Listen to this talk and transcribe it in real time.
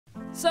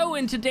So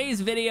in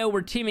today's video, we're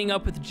teaming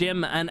up with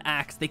Jim and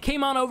Axe. They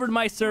came on over to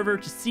my server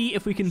to see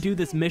if we can do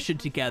this mission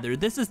together.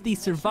 This is the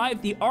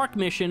Survive the Ark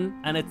mission,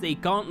 and it's a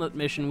gauntlet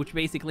mission, which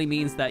basically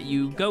means that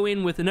you go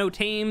in with no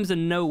tames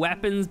and no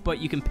weapons, but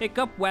you can pick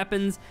up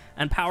weapons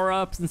and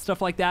power-ups and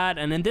stuff like that.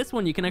 And in this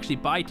one, you can actually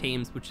buy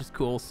tames, which is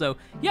cool. So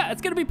yeah,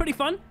 it's gonna be pretty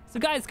fun.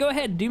 So guys, go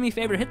ahead, do me a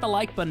favor, hit the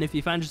like button if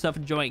you found yourself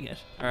enjoying it.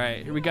 All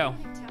right, here we go.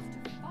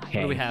 Okay.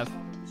 What do we have?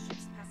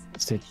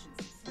 So,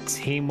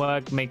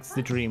 teamwork makes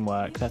the dream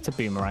work. That's a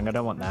boomerang. I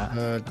don't want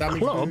that. Damage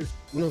Club?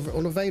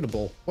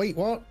 unavailable. Wait,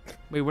 what?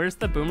 Wait, where's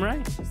the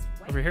boomerang?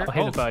 Over here? Oh,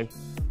 here's a bow.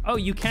 Oh,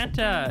 you can't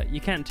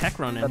tech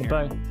run in Got a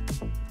here.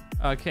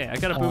 bow. Okay, I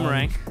got a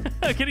boomerang.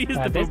 I'm gonna use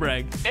the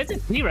boomerang. There's a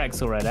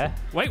T-Rex already.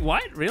 Wait,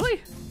 what?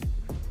 Really?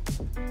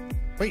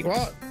 Wait,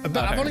 what?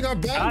 I've only got a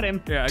bow. Got him.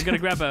 Yeah, I'm gonna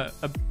grab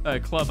a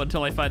club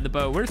until I find the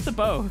bow. Where's the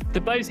bow? The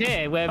bow's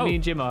here where me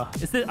and Jim are.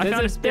 Is this, I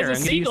found a spear. There's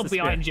a I'm gonna use seagull the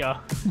spear. behind you.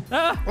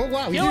 Ah, Oh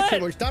wow, you kill did too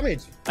it. much damage.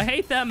 I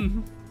hate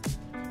them.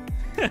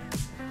 Yeah,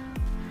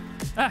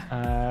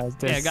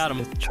 I got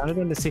him.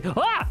 Trying to see.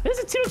 Ah, there's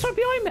a T-Rex right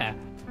behind there.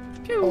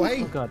 Pew. Oh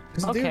hey. Oh god.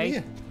 What's it doing Okay.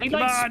 here? He Come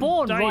like on,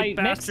 spawned die, right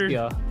next to bastard. you.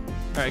 All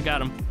right,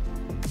 got him.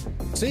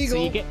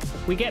 Seagull. So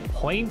we get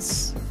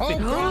points. Oh,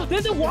 crap.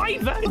 There's a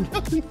wyvern.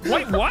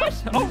 Wait,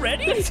 what?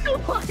 Already? There's a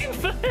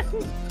wyvern.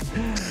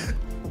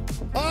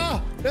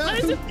 Ah! No.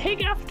 There's a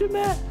pig after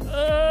me.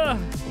 I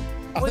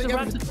Where's think the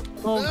I'm- rat?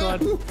 Oh No.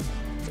 god.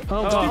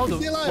 Oh god. Hold on.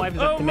 Stay alive.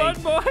 Wyvern's Oh, after me.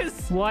 run,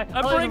 boys! Why?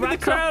 I'm bringing the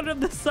crowd on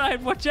this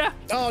side. Watch out.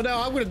 Oh no,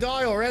 I'm gonna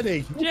die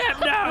already. Jim,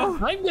 no!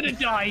 I'm gonna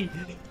die.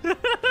 There's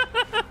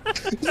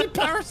a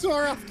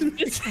parasaur after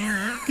me.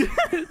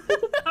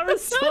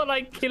 Parasaur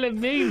like killing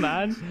me,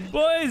 man.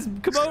 Boys,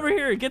 come over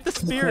here. Get the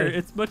spear. Okay.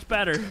 It's much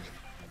better.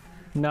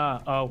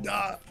 No. Oh.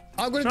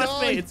 I'm gonna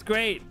Trust die. me, it's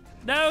great.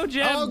 No,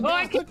 Jim. Oh, Oh,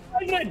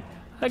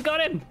 I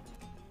got him.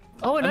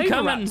 Oh, an I'm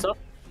coming. overraptor.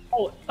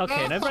 Oh,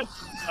 okay. An overraptor.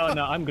 Oh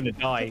no, I'm gonna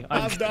die.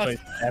 I'm done.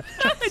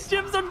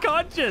 Jim's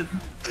unconscious.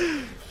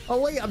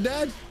 Oh wait, I'm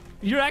dead.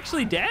 You're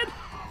actually dead?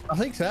 I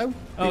think so.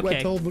 It went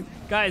Okay. all but-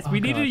 Guys, we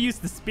need God. to use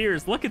the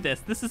spears. Look at this.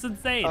 This is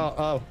insane.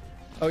 Oh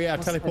yeah, I've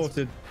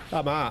teleported.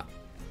 I'm out.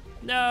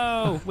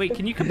 No. Wait,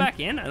 can you come back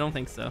in? I don't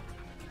think so.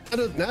 I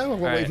don't know.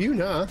 I'm right. with you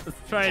now. Let's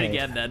try it Okay.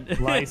 again then.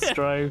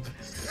 Lystro.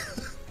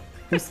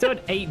 We still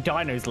had 8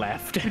 dinos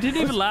left. We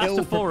didn't even last a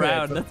Ill full prepared.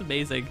 round. That's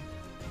amazing.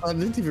 I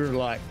didn't even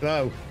like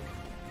no.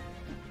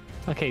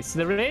 Okay, so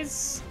there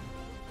is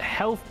a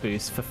health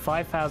boost for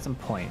 5,000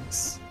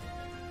 points.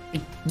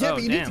 Yeah, Oh,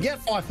 but you need damn. to get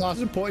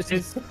 5,000 points.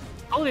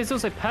 There's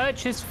also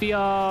purchase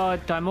VR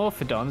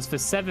Dimorphodons for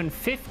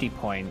 750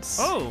 points.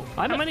 Oh,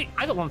 how many?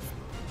 I got one.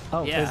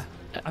 Oh, Yeah.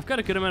 I've got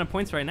a good amount of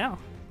points right now.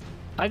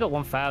 I got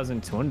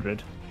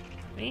 1,200.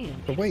 Man.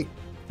 But wait.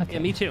 Okay. Yeah,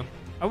 me too.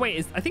 Oh,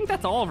 wait. I think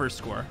that's all of her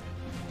score.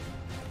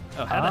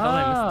 Oh, how the hell did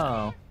I miss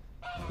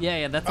that?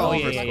 Yeah, that's all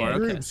of her yeah, score. yeah.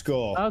 Okay. Group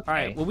score. Okay. All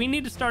right. Well, we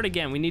need to start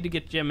again. We need to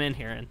get Jim in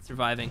here and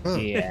surviving. Huh.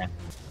 Yeah.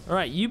 All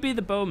right. You be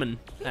the bowman,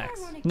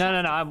 Axe. No.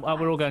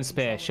 We're all going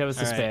spear. Show us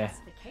the All right.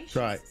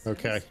 spear. Right.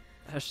 Okay.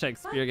 Hashtag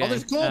spear Oh,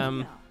 there's gang.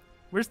 club.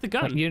 Where's the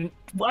gun? You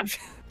what?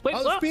 Wait, Oh,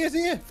 the what? spear's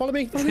here. Follow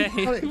me. Follow me.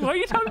 Okay. Got it. Why are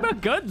you talking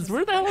about guns?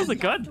 Where the hell is a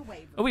gun?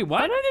 Oh wait,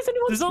 what? I know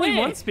there's only spear.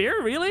 one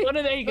spear, really? Oh,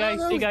 no, there you go. Oh,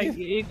 no, There you go. yeah.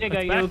 There you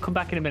go. Back. You'll come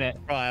back in a minute.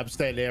 Right, I'm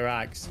staying near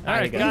Axe. All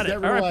right, There you got go. it.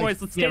 All right, boys,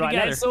 let's stay Yeah, right.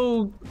 together. Let's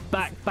all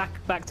back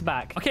to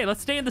back. Okay,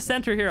 let's stay in the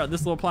center here on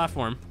this little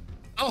platform.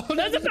 Oh,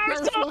 There's a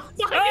parasaur.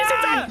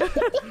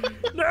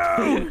 parasaur!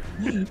 No!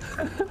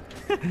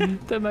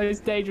 The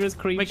most dangerous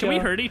creature. Wait, can we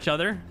hurt each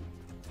other?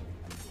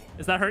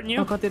 Is that hurting you?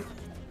 Oh god,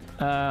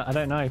 I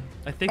don't know.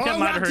 I think Oh, that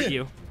might hurt Ratchet.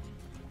 you.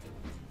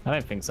 I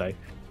don't think so.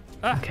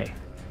 Ah, Okay.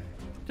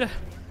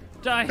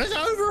 Die. There's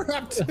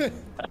overwrapped.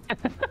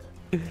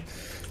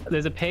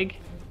 There's a pig.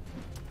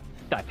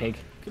 Die, pig.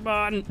 Come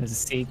on. There's a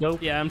seagull.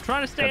 Yeah, I'm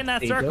trying to stay in that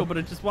There you circle, go. but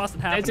it just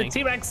wasn't There's a happening.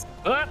 T-Rex.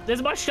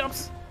 There's my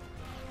shops.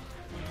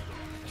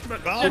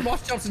 Oh, my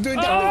shots are doing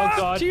Oh damage.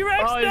 god.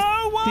 T-Rex, oh,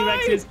 no,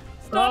 why? T-Rexes.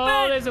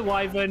 Stop it. There's a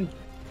wyvern.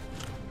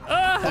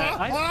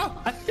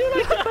 Ah, I feel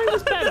like the bow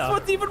was this better.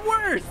 one's even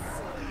worse.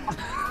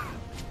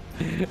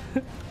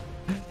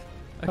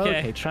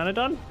 Okay,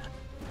 Tranodon.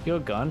 You're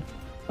gone.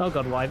 Oh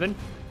god, wyvern.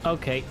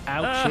 Okay,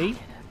 ouchie.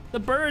 The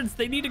birds,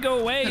 they need to go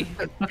away.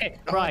 Okay,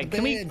 right.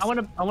 Can we? birds.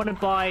 I want to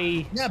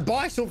buy. Yeah,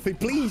 buy something,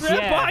 please. Yeah,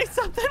 Yeah. buy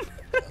something.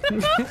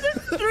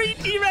 There's 3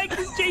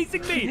 T-Rexes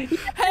chasing me.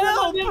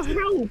 Oh, Help!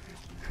 no.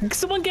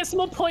 Someone get some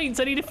more points.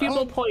 I need a few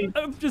more points.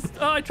 I'm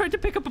just, I tried to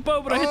pick up a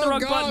bow, but I hit the Oh,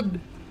 wrong God.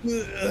 button.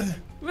 Oh,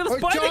 We're gonna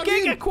spy the charge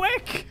Giga, in.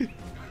 quick!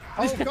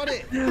 Oh, got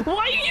it. Why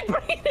are you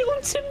bringing it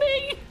on to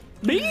me?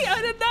 Me?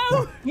 I don't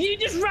know. You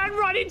just ran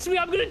right into me.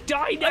 I'm gonna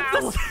die now.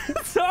 I'm so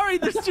sorry,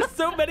 there's just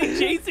so many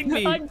chasing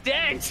me. I'm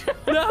dead.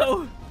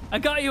 No, I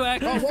got you,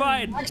 Axe. You're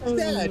fine. Axe is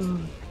dead.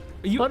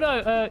 You? Oh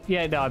no.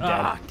 Yeah, no, I'm dead.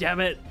 Ah, damn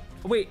it.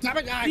 Wait, Damn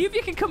it, Axe. see if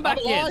you can come back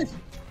I'm in. alive.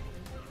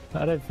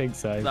 I don't think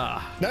so.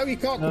 Ah, No, you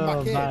can't come Oh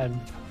back in.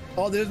 man.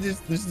 Oh, this is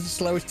the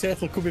slowest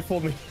turtle coming for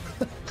me.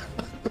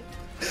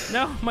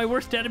 no, my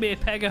worst enemy, a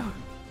Pego.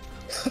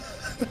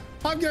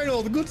 I'm getting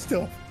all the good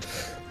stuff.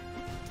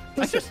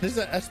 There's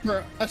an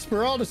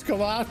Esperantus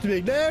come after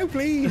me. No,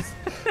 please.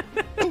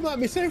 Don't at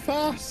me so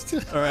fast.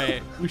 All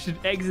right, we should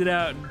exit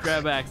out and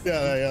grab axe.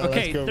 Yeah,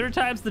 Okay, let's go. third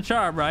time's the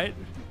charm, right?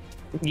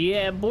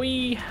 Yeah,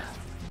 boy.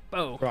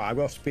 Oh. Right, I've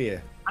got a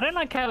spear. I don't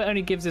like how it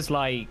only gives us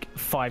like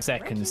 5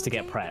 seconds to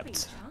get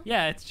prepped.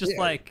 Yeah, it's just Yeah.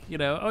 like, you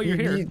know, oh, you're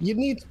here. You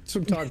need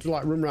some time to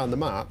like run around the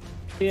map.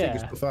 Yeah.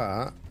 Figure stuff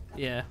out.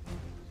 Yeah.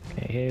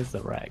 Okay, here's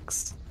the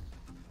Rex.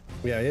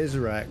 Yeah, here's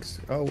a Rex.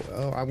 Oh,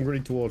 I'm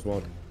running towards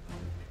one.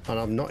 And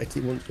I've not hit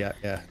it once yet.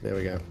 Yeah, there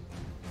we go.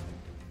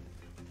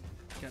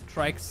 Got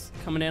trikes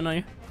coming in on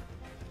you.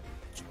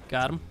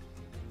 Got him.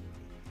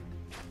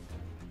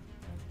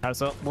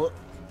 How's up? What?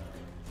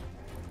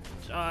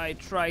 Die,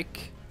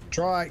 trike.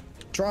 Try,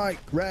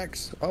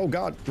 Rex. Oh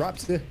God,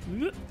 Raptor.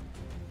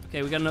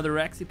 Okay, we got another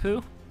Rexy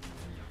poo.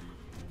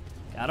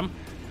 Got him.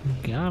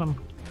 Got him.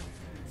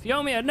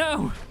 Fiomia,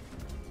 no!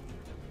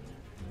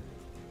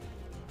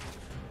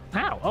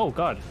 Ow! Oh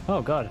god.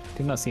 Oh god.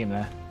 Did not see him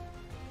there.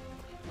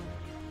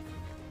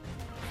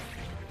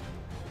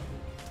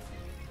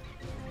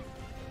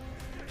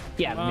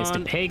 Yeah, Come Mr.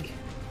 on. Pig.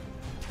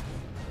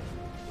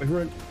 We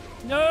run.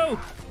 No!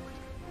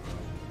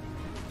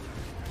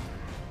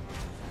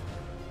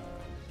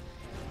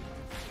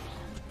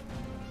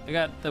 I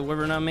got the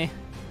wyvern on me.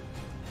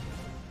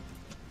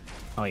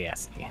 Oh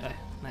yes. Yeah. Okay,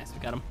 nice, we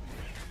got him.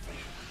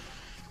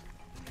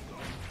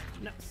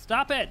 No,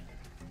 stop it!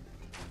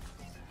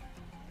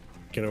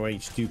 Get away,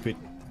 stupid.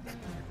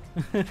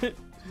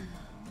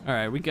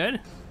 Alright, we good?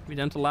 We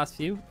done to the last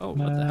few? Oh,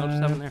 what the hell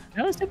just happened there?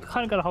 No, I still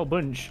kind of got a whole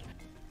bunch.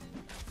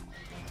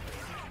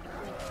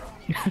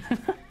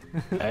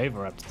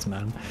 Overups,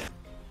 man.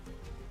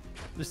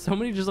 There's so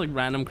many just like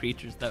random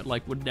creatures that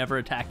like would never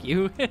attack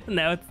you.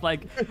 Now it's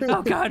like,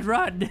 oh god,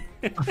 run!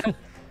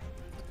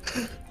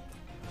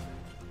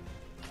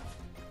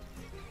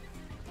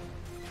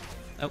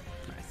 Oh,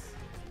 nice.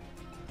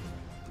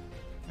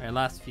 Alright,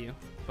 last few.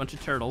 Bunch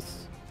of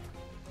turtles.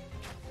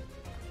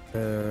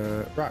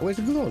 Right, where's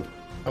the good one?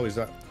 Oh, is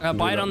that?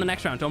 Buy it on the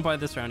next round. Don't buy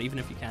this round, even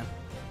if you can.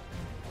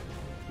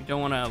 You don't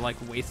want to like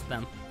waste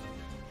them.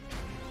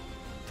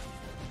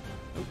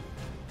 Oh.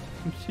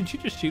 Did you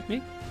just shoot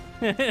me?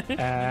 You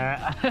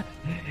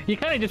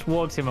kind of just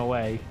walked him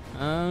away.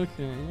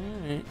 Okay,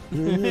 alright.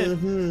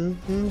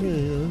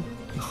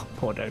 Oh,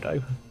 poor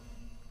Dodo.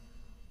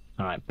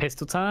 All right,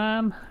 pistol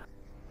time.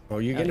 Oh,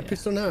 you getting a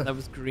pistol now? That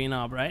was green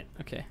ob, right?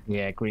 Okay.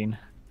 Yeah, green.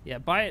 Yeah,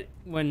 buy it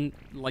when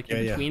like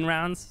in Yeah. between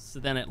rounds,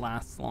 so then it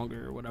lasts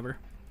longer or whatever.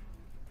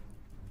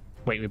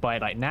 Wait, we buy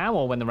it like now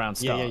or when the round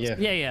starts? Yeah.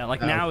 Yeah,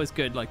 like now is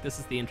good. Like this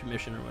is the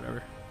intermission or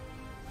whatever.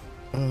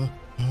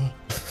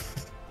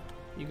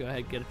 You go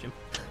ahead, get it, Jim.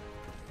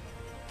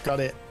 Got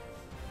it.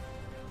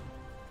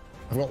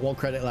 I've got 1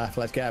 credit left.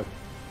 Let's go.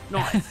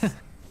 Nice.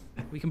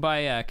 We can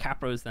buy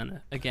capros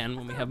then again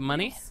when we have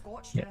money.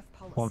 Yeah.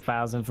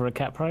 1,000 for a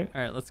cat pro. All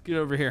right, let's get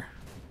over here.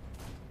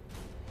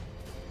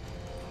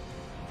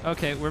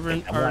 Okay,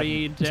 wyvern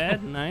already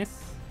dead.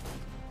 Nice.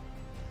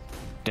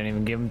 Don't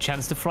even give him a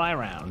chance to fly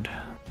around.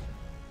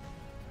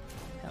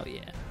 Hell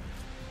yeah.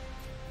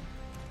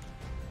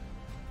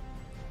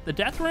 The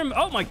death worm.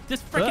 Oh my!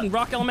 This freaking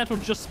rock elemental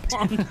just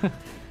spawned.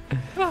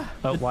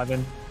 Oh,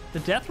 wyvern. The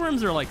death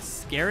worms are like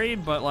scary,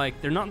 but like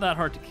they're not that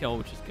hard to kill,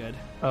 which is good.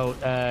 Oh,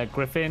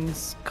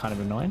 Griffin's kind of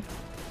annoying.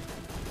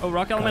 Oh,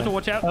 rock elemental,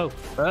 watch out! Oh,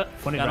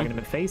 funny Got dragon him.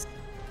 in the face.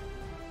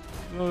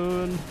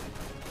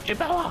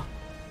 Jibella!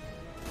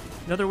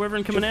 Another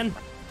wyvern coming in.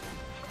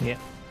 Yeah.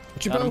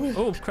 Got him.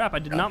 Oh crap! I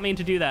did not mean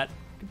to do that.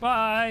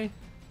 Goodbye.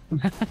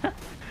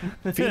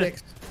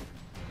 Phoenix.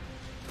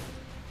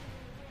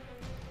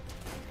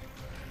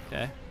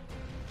 Okay.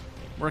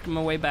 Working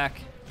my way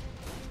back.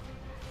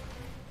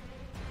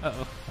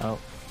 Uh-oh. Oh,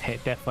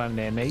 hit death worm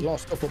near me. There's a lot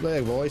of stuff up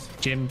there, boys.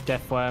 Jim,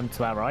 death worm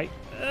to our right.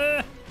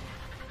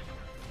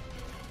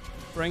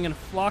 Bringing a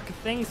flock of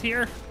things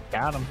here.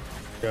 Got him.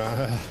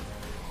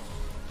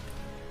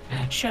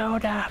 Show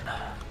them.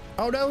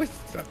 Oh no,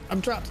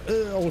 I'm trapped.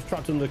 I was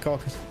trapped under the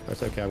carcass.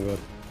 That's okay, I'm good.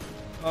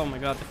 Oh my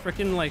god, the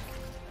freaking like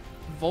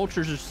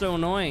vultures are so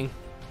annoying.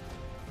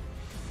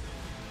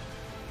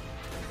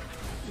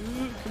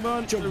 Ooh, come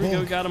on, Jug there we go,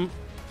 bug. got him.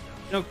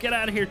 No, get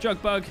out of here,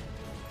 jug bug.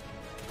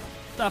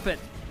 Stop it.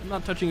 I'm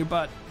not touching your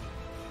butt.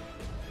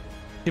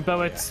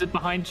 Bois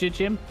behind you,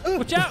 Jim.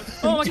 Watch out!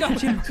 Oh my god,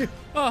 Jim.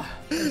 Oh,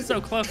 that's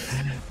so close.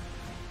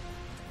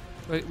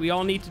 Wait, we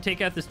all need to take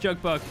out this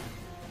jug bug.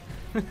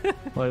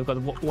 Well, we've got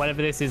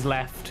whatever this is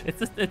left.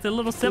 It's a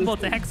little symbol,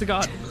 it's a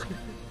hexagon.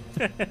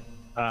 Alright,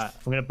 I'm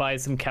gonna buy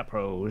some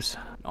capros.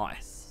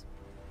 Nice.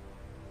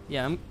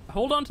 Yeah,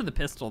 hold on to the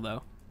pistol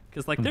though,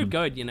 because like they're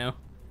good, you know.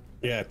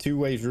 Yeah, 2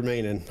 waves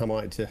remaining. I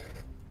might yeah.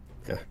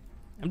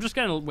 I'm just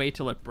gonna wait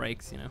till it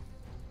breaks, you know.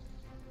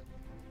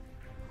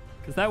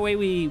 Because that way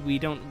we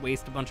don't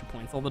waste a bunch of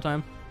points all the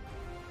time.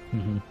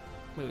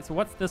 Wait, so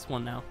what's this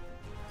one now?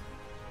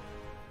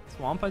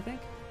 Swamp, I think?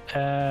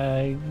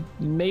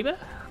 Maybe?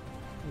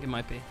 I think it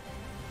might be.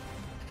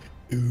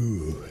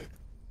 Ooh.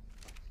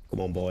 Come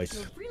on, boys.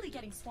 You're really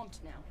getting swamped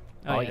now.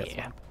 Oh, yeah.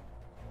 Swamp.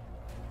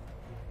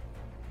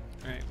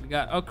 All right, we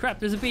got. Oh crap!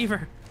 There's a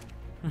beaver.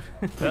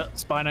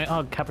 Spino.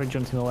 Oh, Capra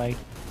jumping away.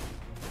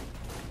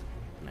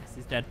 Nice,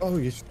 he's dead. Oh,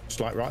 you're just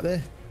like right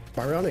there.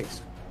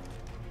 Baryonyx.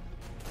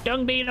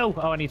 Young Beano.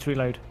 Oh, I need to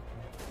reload.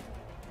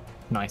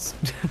 Nice.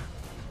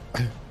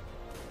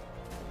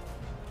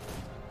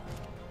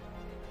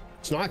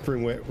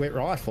 Snipering with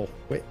rifle.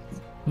 With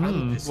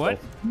What?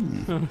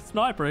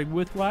 Snipering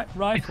with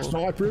rifle.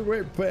 Snipering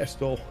with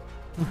pistol.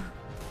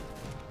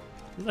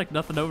 There's like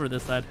nothing over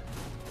this side.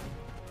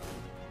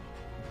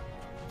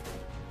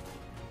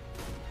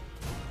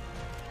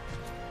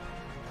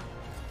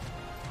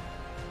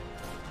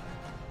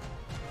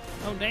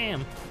 Oh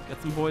damn!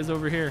 Got some boys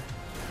over here.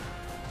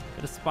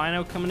 Got a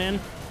Spino coming in.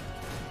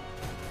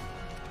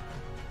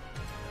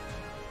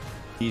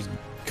 He's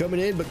coming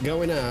in but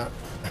going out.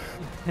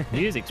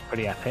 Music's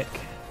pretty epic.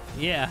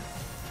 Yeah.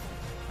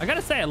 I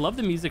gotta say, I love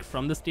the music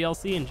from this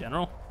DLC in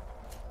general.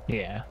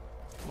 Yeah.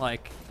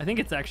 Like, I think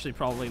it's actually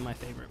probably my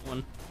favorite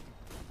one.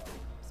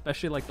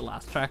 Especially like the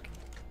last track.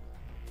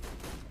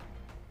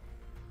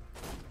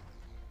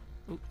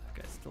 Oh,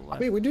 that guy's still alive.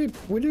 I mean,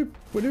 we're doing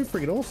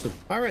freaking awesome.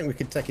 I reckon we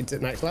could take it to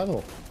the next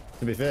level.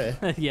 To be fair.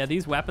 Yeah,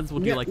 these weapons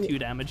will do like 2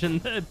 damage in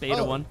the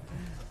beta one.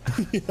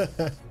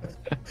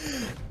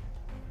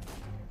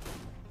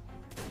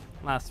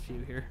 Last few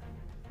here.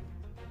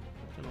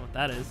 Don't know what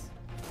that is.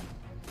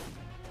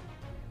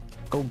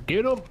 Go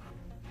get him.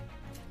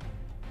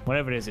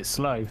 Whatever it is, it's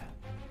slow.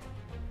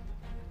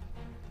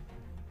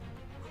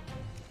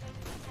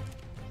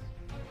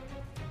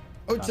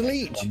 Oh, it's a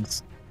leech.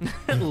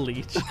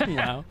 Leech.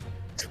 Wow.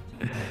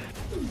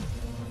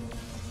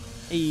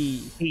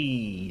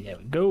 Hey, there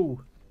we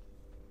go.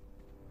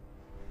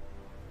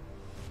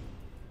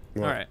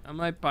 Right. All right, I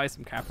might buy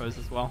some capos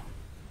as well.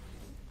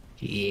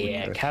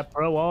 Yeah,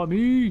 Capro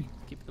army.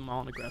 Keep them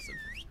all aggressive.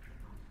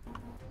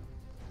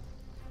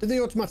 Do they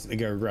automatically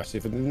go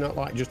aggressive and not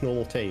like just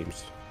normal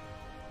teams?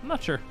 I'm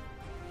not sure.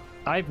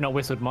 I've not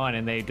whistled mine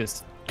and they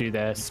just do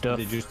their stuff.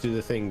 They just do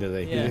the thing, do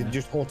they? Yeah. They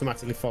just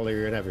automatically follow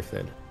you and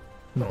everything.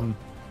 Oh.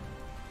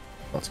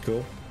 That's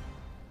cool.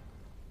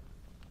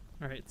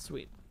 All right,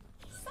 sweet.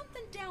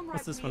 Something downright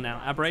What's this one weird now?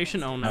 about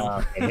Aberration? Oh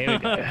no. Okay, here we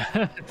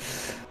go.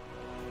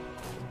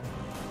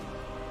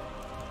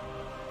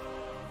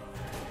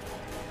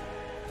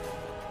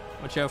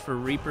 Watch out for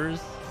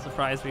Reapers.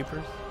 Surprise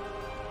Reapers.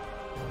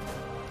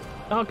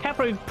 Oh,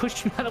 Capro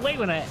pushed me out of the way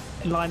when I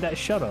lined that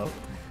shot up.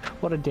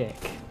 What a dick.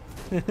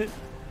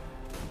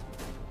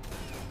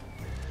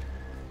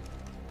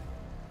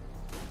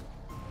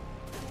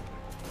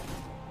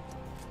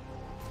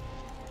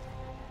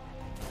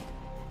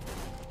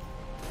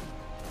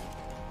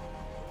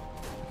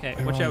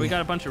 Okay, watch out. We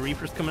got a bunch of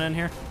Reapers coming in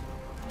here.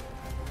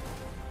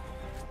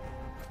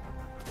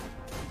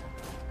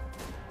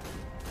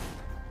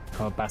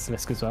 Oh,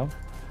 Basilisk as well.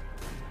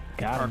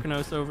 Got him.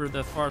 Arcanos over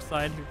the far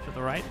side here to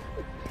the right.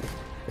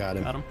 Got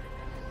him. Got him.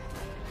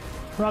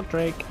 Rock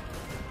Drake.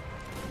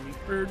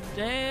 Reaper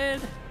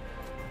dead. Right,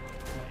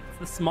 it's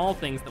the small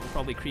things that will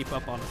probably creep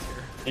up on us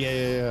here.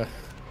 Yeah.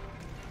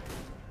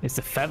 It's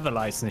the feather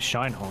lights and the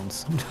shine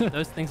horns.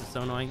 Those things are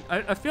so annoying.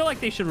 I feel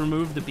like they should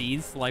remove the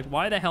bees. Like,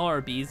 why the hell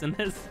are bees in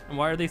this? And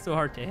why are they so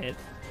hard to hit?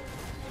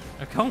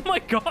 Like, oh my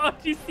god,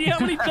 you see how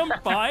many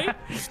jumped by?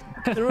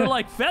 They were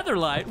like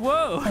featherlight.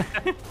 Whoa.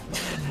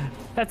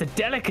 That's a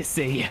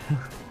delicacy.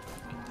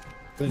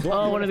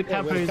 Oh, One of the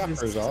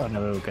Capros is... are. Oh,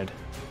 no, we're all good.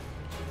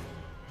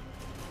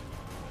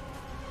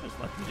 Just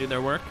let them do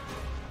their work.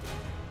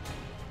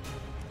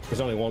 There's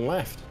only one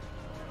left.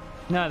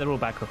 No, they're all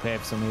back up here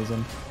for some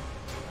reason.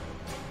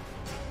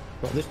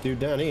 Got this dude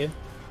down here.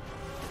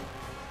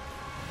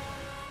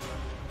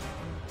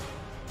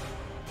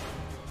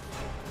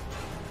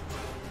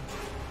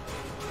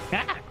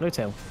 Ah,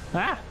 Glowtail.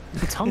 Ah,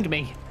 it tongued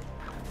me.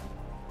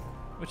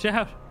 Watch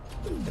out.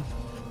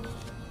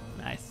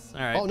 Nice.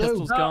 All right, Oh, no.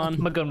 pistol's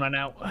gone. My gun ran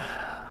out.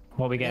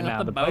 What are we getting Get now?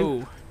 out The the bow?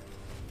 bow.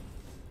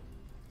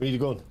 We need a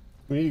gun.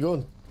 We need a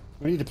gun.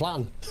 We need a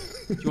plan.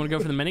 Do you want to go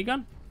for the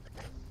minigun?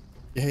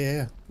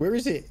 Yeah. Where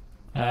is it?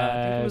 I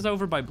think it was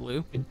over by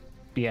blue.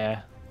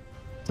 Yeah.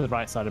 To the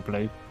right side of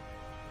blue.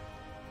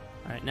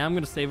 All right, now I'm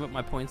going to save up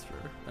my points for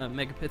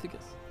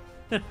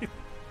Megapithecus.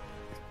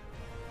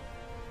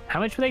 How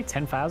much were they?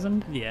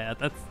 10,000? Yeah,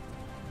 that's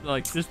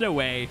like, there's no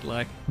way.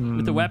 Like,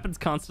 with the weapons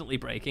constantly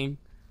breaking.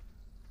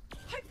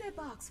 Hope their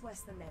bark's worse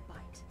than their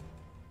bite.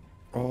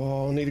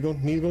 Oh, need a gun.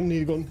 Need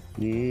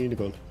a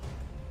gun.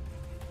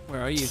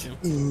 Where are you, Jim?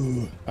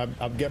 Ooh,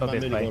 I'll get my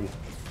this way. minigun.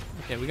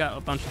 Okay, we got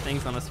a bunch of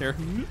things on us here.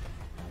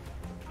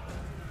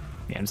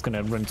 Yeah, I'm just going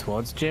to run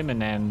towards Jim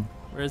and then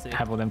Where is he?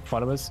 have all them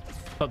followers.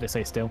 Up this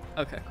way still.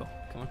 Okay, cool.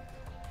 Come on.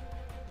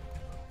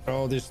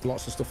 Oh, there's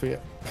lots of stuff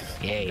here.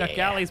 Yeah, We got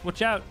galleys.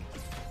 Watch out.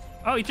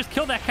 Oh, he just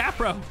killed that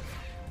Capro.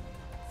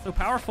 So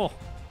powerful.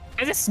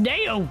 There's a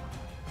snail!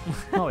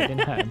 Oh, it didn't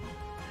hurt him.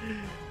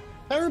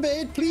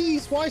 Arabid,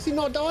 please. Why is he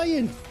not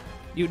dying?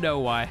 You know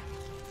why.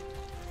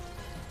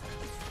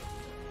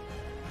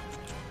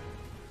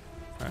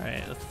 All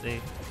right, let's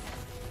see.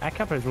 Our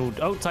Capro's ruled.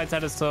 Oh, tight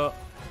head us up.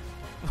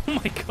 Oh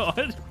my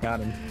god. Got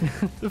him.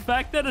 The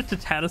fact that a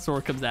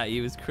Titanosaur comes at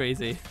you is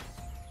crazy.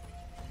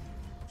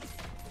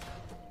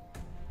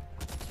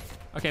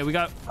 Okay, we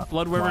got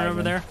Blood Wyvern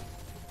over there.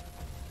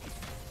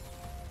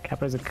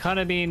 Capros are kind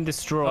of being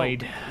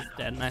destroyed. Oh, he's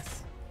dead.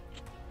 Nice.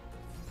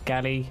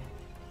 Galley,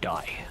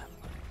 die.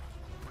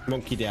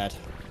 Monkey dead.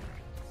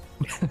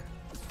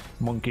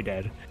 Monkey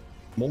dead.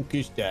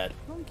 Monkey's dead.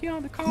 Monkey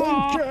on the car.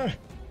 Monkey!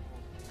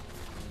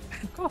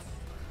 Cough.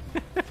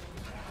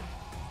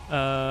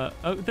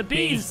 Oh, the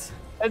bees.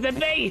 The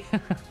bee!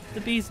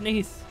 The bee's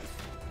knees.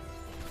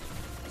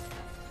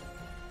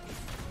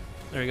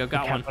 There we go.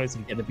 Got one. Capros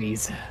can get the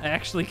bees. I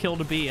actually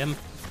killed a bee. I'm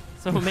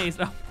so amazed.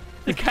 Oh,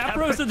 the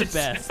Capros are the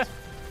best.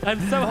 I'm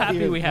so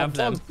happy we have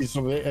them. I'm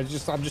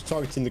just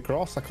targeting the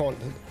cross. I can't.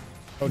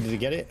 Oh, did he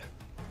get it?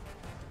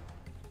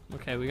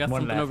 Okay, we got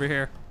One something left. over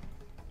here.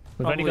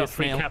 We've only Probably a got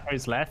 3 snail.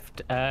 Capros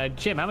left.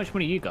 Jim, how much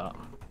money you got?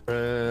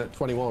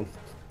 21.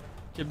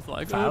 Jim's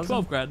like, 1,000?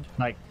 12 grand.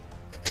 Like,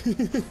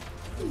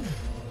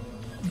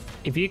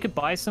 if you could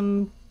buy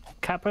some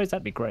Capros,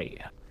 that'd be great.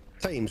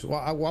 Teams. Well,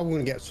 I'm going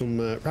to get some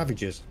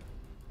Ravagers.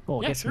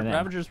 Oh, Yeah, get sure. some of them.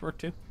 Ravagers work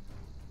too.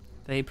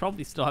 They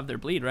probably still have their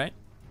bleed, right?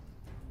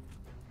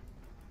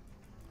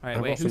 All right,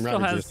 I've wait. got Who some still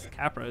Ravagers. has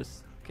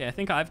Capros? Okay, I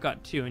think I've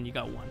got 2 and you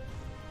got 1.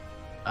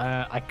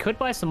 I could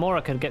buy some more.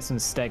 I could get some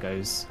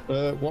Stegos.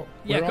 What?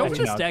 Yeah, where go are with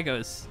we? the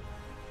Stegos.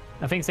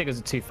 I think Stegos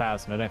are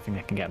 2,000. I don't think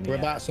I can get them yet.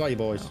 Whereabouts are you,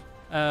 boys?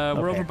 We're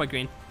Okay. over by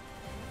green.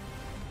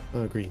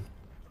 Oh, green.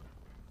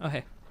 Oh,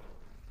 hey.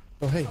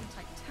 Oh, hey. Some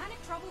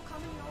titanic trouble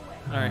coming your way.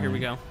 All right, here we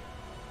go.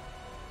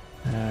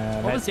 What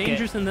was Let's get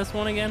dangerous in this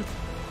one again?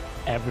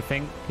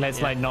 everything. Let's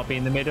Yeah. like not be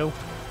in the middle.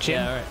 Jim,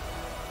 Yeah, all right.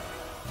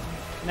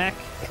 Neck.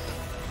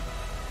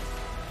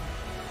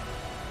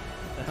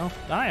 What the hell?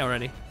 Die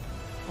already.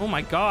 Oh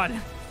my god.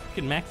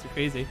 Fucking mechs are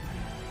crazy.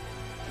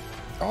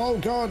 Oh,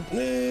 God.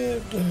 yeah,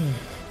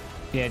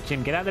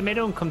 Jim, get out the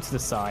middle and come to the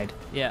side.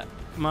 Yeah,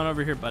 come on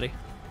over here, buddy.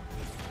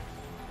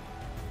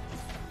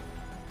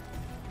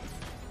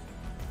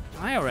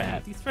 Die already. Yeah.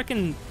 These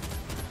freaking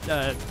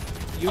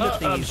unit I'm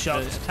thingies,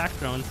 shocked. attack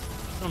drones.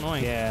 So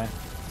annoying. Yeah.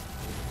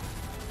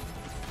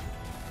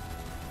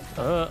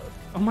 Oh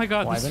my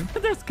god, Wyvern?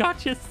 there's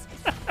gotchas.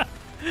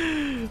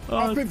 Oh,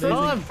 I've been it's frozen. Oh,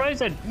 amazing. I'm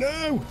frozen.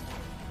 No!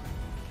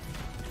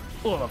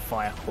 Oh, I'm on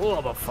fire. Oh,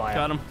 I'm on fire.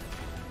 Got him.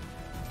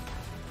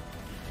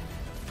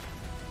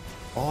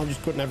 Oh, I'm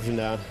just putting everything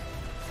down.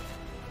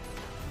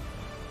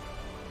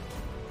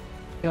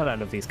 God, I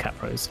love these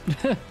Capros.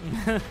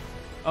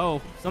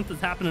 Oh, something's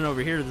happening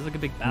over here. There's like a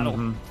big battle.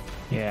 Mhm.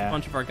 A Yeah.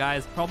 bunch of our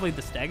guys. Probably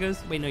the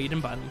Stegos. Wait, no, you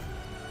didn't buy them.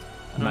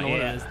 I don't Not know what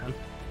yet. it is then.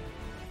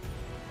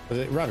 Was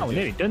it Oh, Ravagers? we're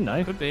nearly done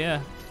though. Could be,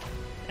 yeah.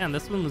 Damn,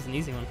 this one was an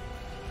easy one.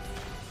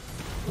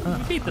 Oh,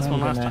 We beat this I'm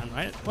one last gonna- time,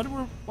 right?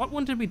 What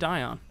one did we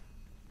die on?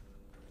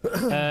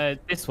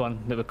 This one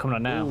that we're coming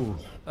on now. Ooh.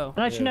 Oh.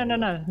 No, actually,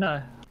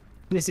 no.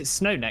 This is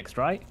snow next,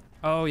 right?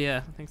 Oh,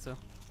 yeah, I think so.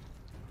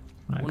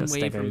 Right, One got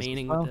wave Stegos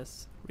remaining as well. with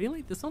this.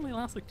 Really? This only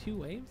lasts like 2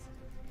 waves?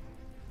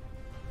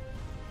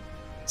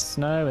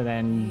 Snow and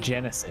then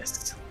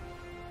Genesis.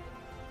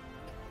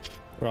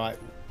 Right.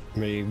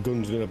 My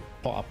gun's going to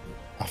pop up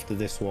after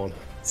this one.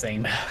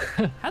 Same.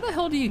 How the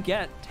hell do you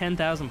get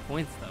 10,000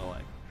 points, though?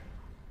 Like,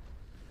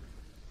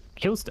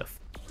 Kill stuff.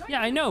 yeah,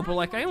 I know, but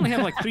like, I only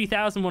have like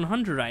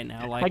 3,100 right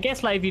now. Like, I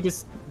guess like if you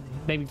just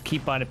maybe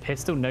keep buying a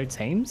pistol, no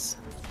tames.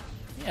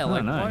 yeah, I like,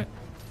 don't know. what?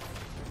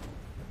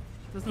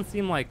 Doesn't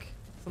seem like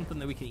something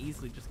that we can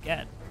easily just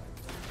get.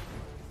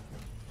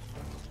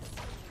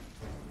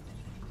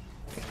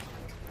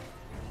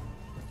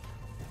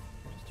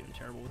 Just doing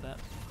terrible with that.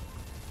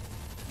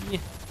 Yeah.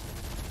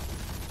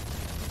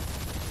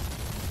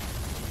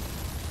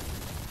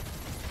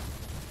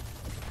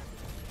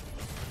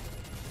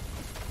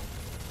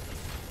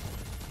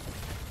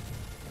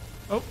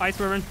 Oh, Ice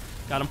Wyvern.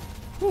 Got him.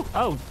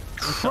 Oh,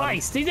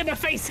 Christ! He's in my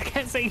face. I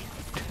can't see.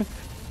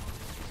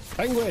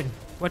 Penguin!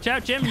 Watch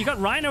out, Jim. You got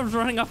rhinos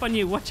running up on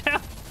you. Watch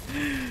out.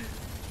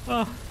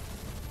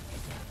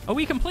 Oh,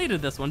 we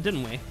completed this one,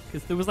 didn't we?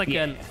 Because there was like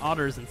Yeah. an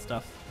otters and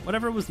stuff.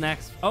 Whatever was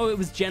next. Oh, it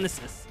was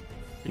Genesis.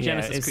 The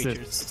Genesis it's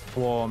creatures. A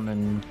swarm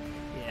and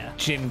Yeah.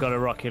 Jim got a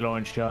rocket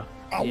launcher.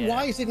 Oh, Yeah.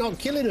 why is it not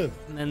killing him?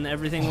 And then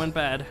everything went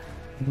bad.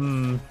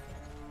 Hmm.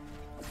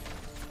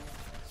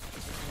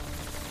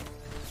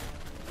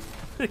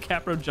 The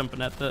Capro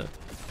jumping at the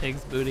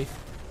pig's booty.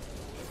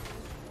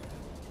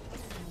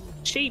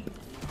 Sheep.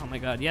 Oh my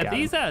god. Yeah,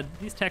 Got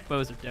these tech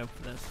bows are dope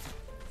for this.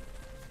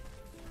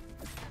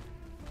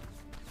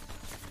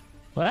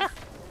 What?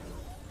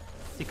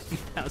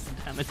 60,000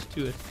 damage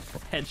to a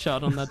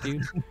headshot on that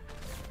dude.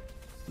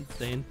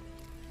 Insane.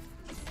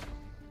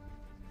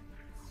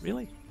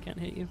 Really? Can't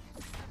hit you?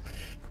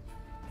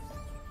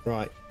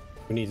 Right.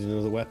 We need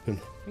another weapon.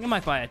 I think I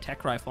might buy a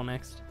tech rifle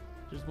next.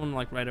 There's one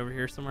like right over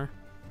here somewhere.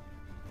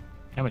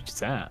 How much is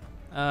that?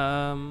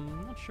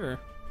 Not sure.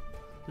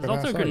 There's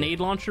Whereabouts also a are you? grenade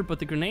launcher, but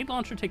the grenade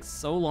launcher takes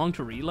so long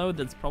to reload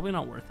that it's probably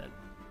not worth it.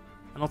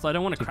 And also, I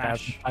don't want to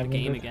crash the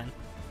game 2,500? again.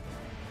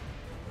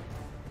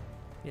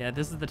 Yeah,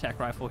 this is the tech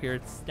rifle here.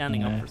 It's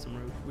standing up for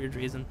some weird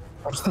reason.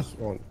 What's this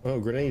one? Oh,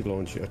 grenade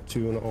launcher,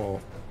 2.5.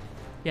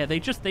 Yeah,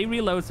 they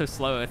reload so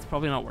slow. It's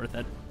probably not worth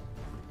it.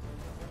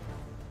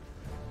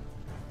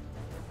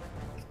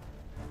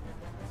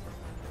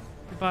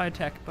 Goodbye,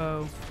 tech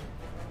bow.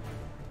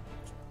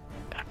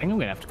 I think I'm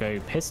gonna have to go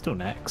pistol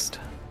next.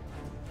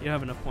 You don't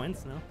have enough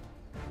points, no?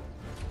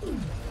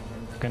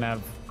 I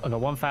got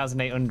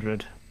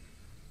 1,800.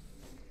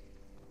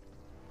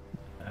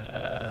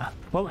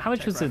 Well, how much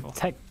Tech was rifle. the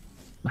tech?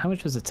 How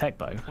much was the tech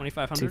bow?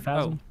 2,500.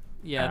 2,000? Oh,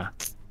 yeah. Ah.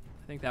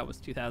 I think that was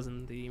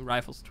 2,000. The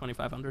rifle's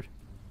 2,500.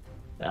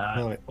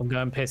 Right. I'm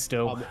going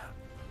pistol.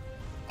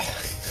 I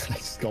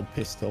just got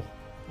pistol.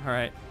 All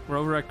right, we're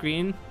over at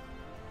green.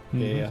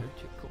 Yeah.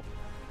 Cool.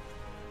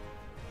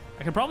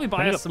 I could probably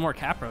buy us some more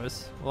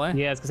capros. Will I?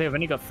 Yeah, I was gonna say I've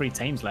only got 3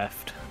 teams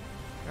left.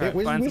 All right,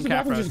 Where's buying some the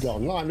Avengers capros.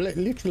 gone? Like,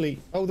 literally.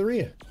 Oh, they're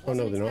here. Oh,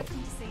 no, they're not.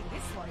 Expecting to see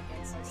this lot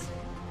again so soon.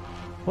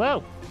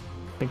 Whoa,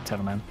 big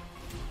turtle man.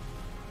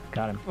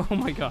 Got him. Oh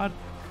my god.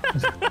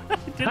 I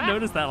didn't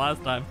notice that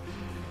last time.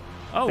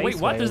 Oh, wait,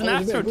 Face what? There's an whale.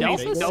 Oh, there's a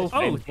Astrodelphis? dolphin.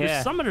 Oh, there's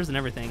Yeah. summoners and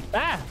everything.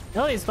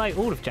 No, it's like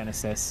all of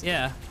Genesis.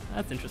 Yeah,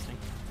 that's interesting.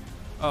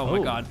 Oh my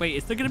Oh. god. Wait,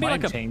 is there going to be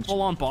Mind like a change.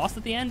 full-on boss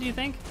at the end, do you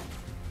think?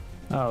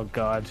 Oh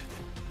god.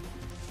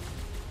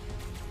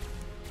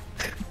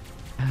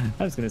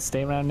 I was gonna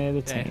stay around near the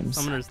Okay, teams.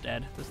 summoner's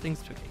dead. Those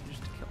things took ages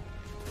to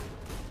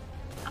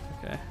kill.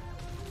 Okay.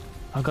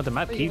 Oh god, the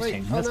map keeps Wait,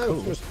 changing. oh, That's no,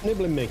 cool. it's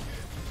nibbling me.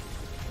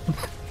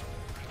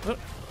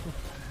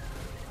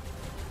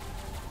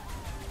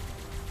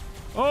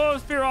 Oh,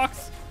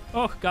 Spherox!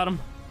 Oh, got him.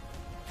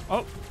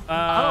 Oh,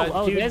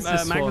 dude, there's the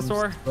Magnosaur.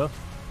 swarms. Oh.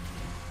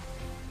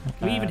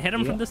 Can we even hit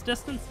him yeah. from this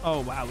distance? Oh,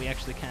 wow, we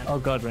actually can. Oh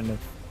god, we're in the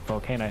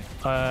volcano.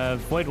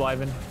 Void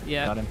Wyvern.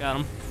 Yeah, Got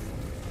him.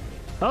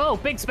 Oh,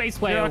 big space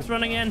whale. Spherox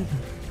running in.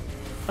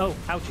 Oh,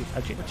 ouchie,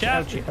 ouchie. Watch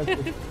out. Ouchie,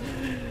 ouchie.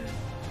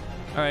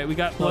 All right, we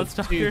got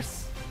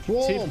Bloodstalkers.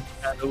 Swarm!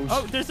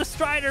 Oh, there's a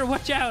Strider.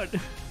 Watch out.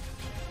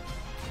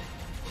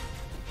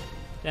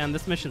 Damn,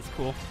 this mission's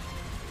cool.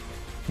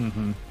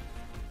 Mm-hmm.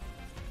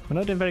 We're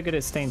not doing very good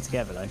at staying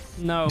together though.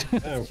 No, Oh.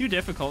 it's too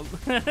difficult.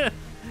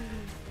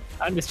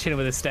 I'm just chilling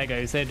with the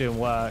Stegos. They're doing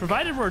work.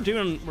 Provided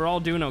we're all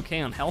doing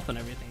okay on health and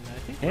everything. I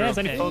think Yeah, we're there's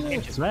okay. only 4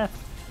 inches left.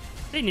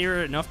 Stay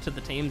near enough to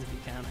the tames if you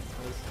can, I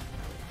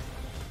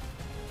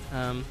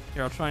suppose.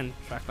 Here, I'll try and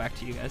track back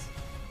to you guys.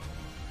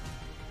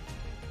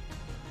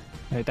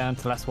 Go down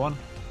to the last one.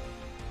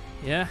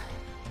 Yeah.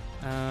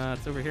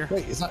 It's over here.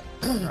 Wait, is that...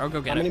 Here, I'll go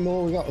How get many it.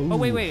 more we got? Oh,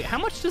 Ooh. wait. How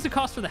much does it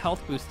cost for the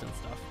health boost and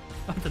stuff?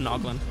 Oh, the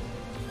Noglin.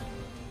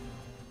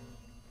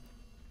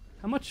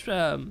 How much,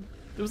 there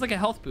was like a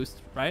health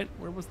boost, right?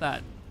 Where was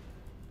that?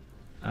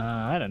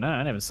 I don't know.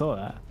 I never saw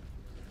that.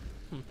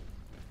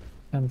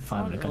 I'm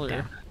fine with it.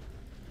 Earlier.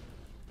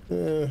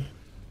 Goddamn.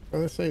 I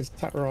would say his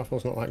attack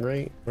rifle's not that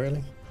great,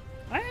 really.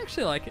 I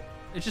actually like it.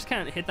 It just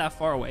can't hit that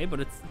far away, but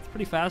it's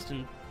pretty fast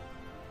and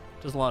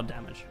does a lot of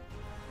damage.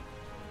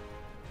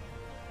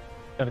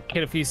 Gotta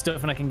kill a few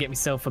stuff and I can get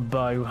myself a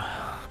bow.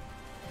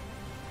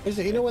 Is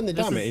it, you know when they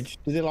This is- damage,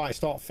 do they like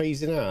start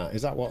phasing out?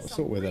 Is that what's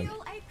Some up with them?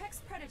 real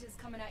apex predators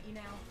coming at you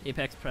now.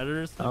 Apex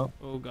Predators? Oh.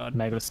 Oh, God.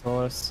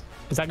 Megalosaurus.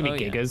 Is that gonna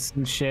be Oh, yeah. Gigas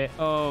and shit?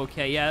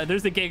 Okay, yeah,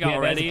 there's a Giga Yeah, there's a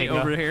already Giga.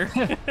 over here.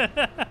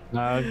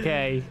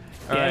 Okay.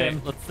 All Get right,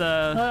 him. let's,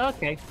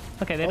 Okay.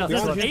 Okay, they're not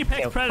There's yeah, an just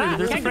Apex Predator.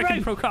 There's a freaking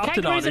Kangaroo! Procoptodon.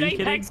 Kangaroo's Are an you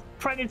kidding? apex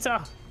predator.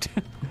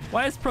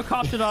 Why is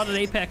Procoptodon an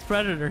Apex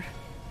Predator?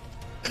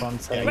 One Yeah,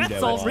 second. you know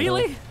Quetzal, it.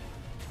 really?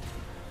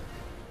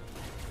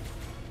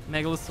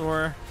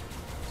 Megalosaur.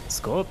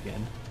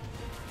 Scorpion.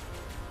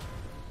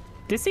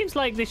 This seems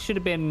like this should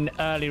have been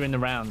earlier in the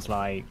rounds,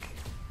 like.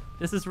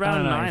 This is I round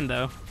don't know. 9,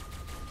 though.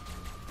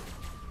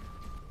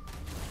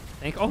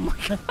 Oh my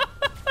god.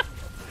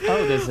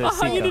 Oh, there's a.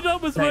 I ended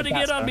up was Hey, running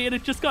in on Casper. me and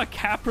it just got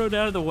caproed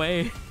out of the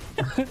way.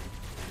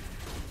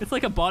 It's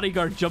like a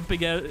bodyguard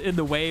jumping out in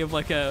the way of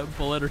like a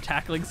bullet or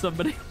tackling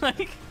somebody.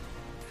 Like,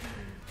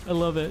 I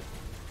love it.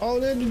 Oh,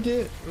 they did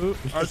it. Ooh,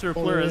 It's Arthur just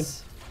falling in.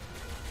 Pleuris.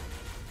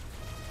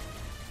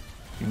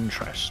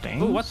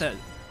 Interesting. Oh, what the?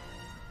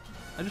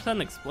 I just had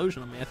an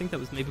explosion on me. I think that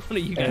was maybe one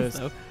of you guys, Yes.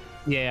 though.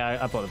 Yeah,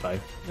 I bought the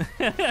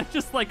bow.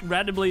 Just like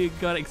randomly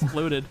got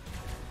exploded.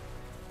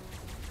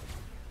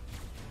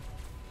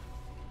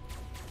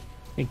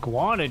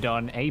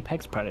 Iguanodon,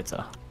 apex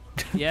predator.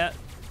 Yeah,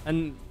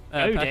 and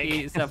Oh,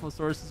 Pachy dick.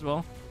 Cephalosaurus as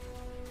well.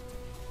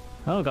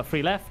 Oh, got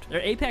 3 left. They're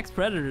apex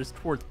predators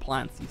towards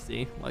plants, you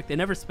see. Like, they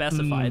never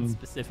specified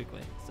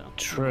specifically, so.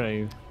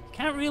 True.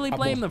 Can't really I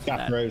blame them bought for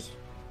that. Capros.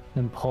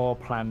 And poor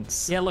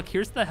plants. Yeah, look,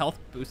 here's the health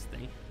boost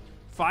thing.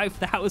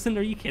 5,000?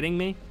 Are you kidding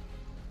me?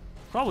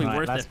 Probably Right,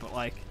 worth that's- it, but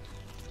like,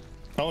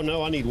 Oh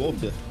no, I need water.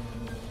 do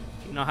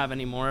you not have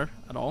any more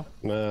at all?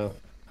 No.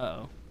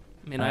 Uh-oh.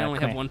 I mean, I only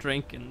come have here. 1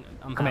 drink, and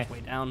I'm Come here. halfway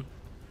down.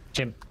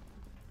 Jim.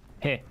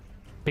 Here.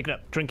 Pick it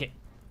up. Drink it.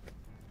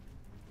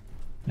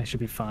 That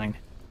should be fine.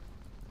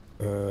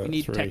 We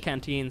need 3. tech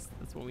canteens.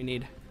 That's what we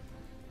need.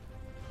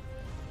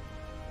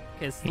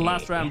 Okay, it's the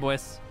last round,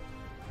 boys.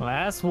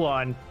 Last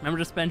one. Remember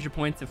to spend your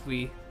points if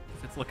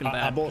it's looking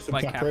bad. I bought some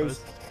Buy Capros.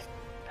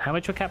 How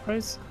much were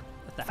capros?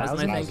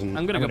 1,000, I think.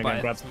 I'm gonna go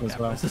buy grab some as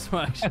well. as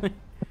well, actually.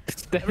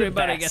 They're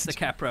Everybody the gets a best.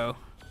 capro.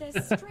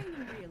 There's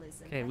streaming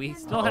realism. Okay, we and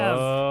still have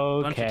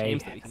a bunch of Okay.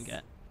 games that we can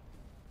get.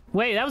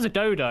 Wait, that was a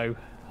dodo.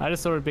 I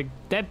just saw a big.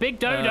 They're big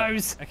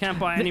dodos. I can't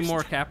buy any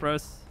more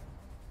capros.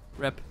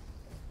 Rip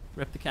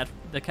the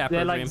capro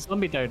They're like dream.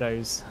 zombie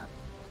dodos.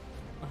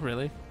 Oh,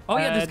 really? Oh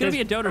yeah, there's gonna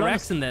be a there's Dodo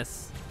Rex in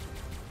this.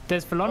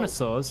 There's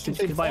Velonosaurs.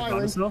 Did you buy a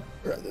Firing. Velonosaur?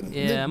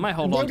 Yeah, I might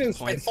hold on to the Dodos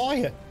spit points.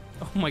 fire.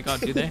 Oh my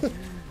god, do they?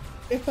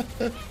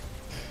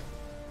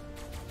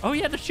 Oh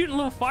yeah, they're shooting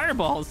little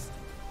fireballs.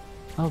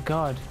 Oh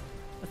god.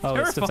 That's Oh,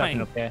 it's still terrifying.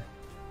 happening up here.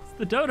 It's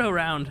the Dodo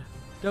round.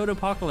 Dodo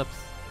apocalypse.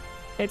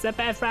 It's the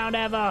best round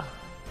ever.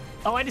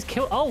 Oh, I just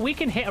killed. Oh, we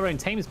can hit our own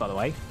tamers, by the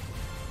way.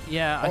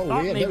 Yeah, I Oh,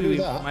 thought yeah, maybe don't do we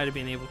that. might have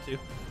been able to.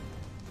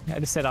 I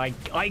just said I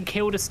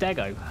killed a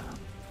stego.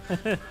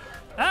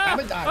 Ah! Damn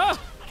it, Oh!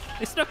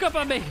 They snuck up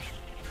on me.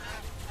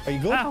 Are you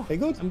good? Ow. Are you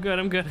good? I'm good.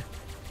 I'm good.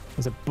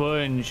 There's a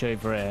bunch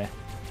over here.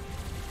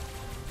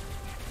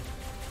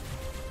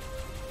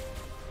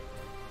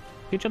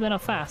 Good job they're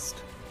not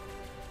fast.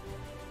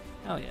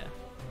 Hell yeah.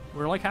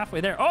 We're like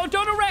halfway there. Oh,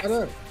 Dodo Rex! I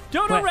know.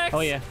 Dodo Where? Rex!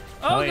 Oh, yeah.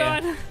 Oh, Oh, yeah.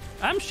 god.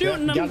 I'm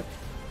shooting Yeah, them. got it.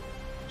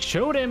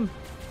 Shoot him.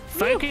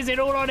 Focus it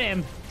all on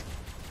him.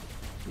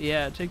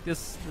 Yeah, take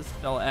this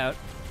fella out.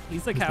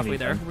 He's like He's gonna halfway be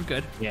there. fun. We're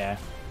good. Yeah.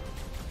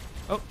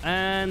 Oh,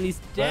 and he's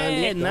And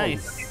dead. he's gone.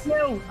 Nice.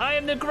 No, I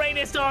am the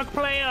greatest Ark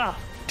player.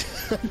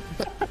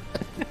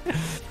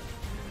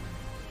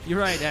 You're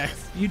right,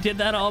 X. You did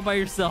that all by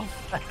yourself.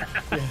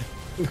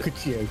 Look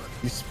at you,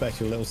 you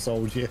special little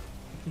soldier.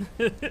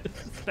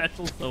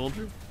 Special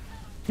soldier.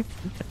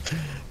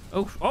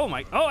 Oh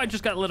my. Oh, I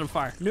just got lit on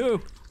fire. No,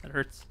 that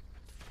hurts.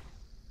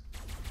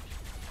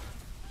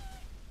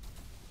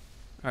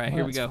 All right,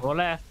 here we go. Four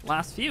left.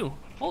 Last few.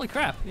 Holy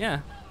crap. Yeah.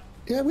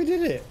 Yeah, we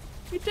did it.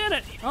 We did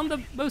it on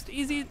the most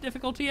easy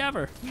difficulty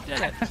ever. We did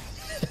it.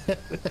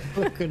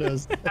 Look at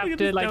us. Look at After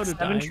this like Dodo 7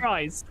 dying.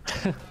 tries.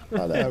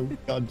 I know.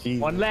 God,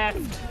 Jesus. One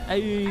left.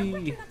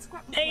 Hey. Let's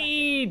grab the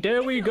Hey,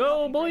 there we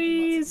go,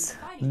 boys.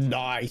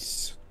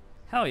 Nice.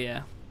 Hell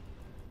yeah.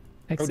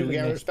 Oh, do Exit we the get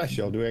out mission.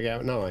 special? Do we get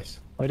out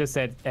nice? I just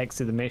said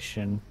exit the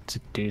mission to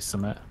do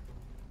something.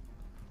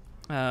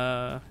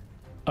 Oh,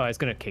 it's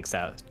gonna kick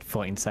out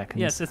 14 seconds.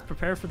 Yeah, it says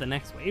prepare for the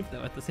next wave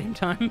though at the same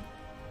time.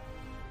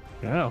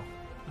 No.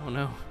 Oh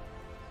no.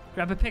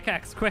 Grab a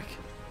pickaxe, quick.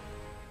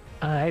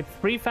 I had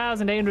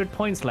 3,800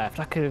 points left.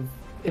 I could have.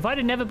 If I'd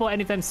have never bought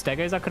any of them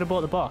stegos, I could have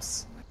bought the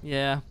boss.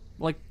 Yeah,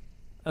 like,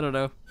 I don't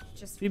know.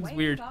 Just Seems wave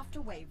weird. after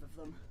wave of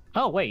them.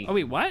 Oh, wait. Oh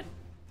wait, what?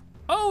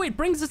 Oh, it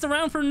brings us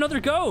around for another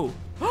go.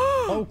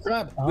 Oh,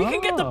 crap. We can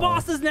get the Oh.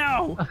 bosses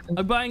now.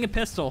 I'm buying a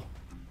pistol.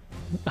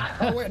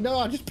 Oh, wait, no,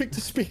 I just picked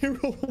a spear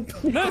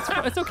up. No,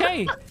 it's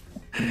okay.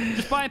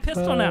 Just buy a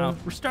pistol now.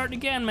 We're starting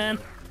again, man.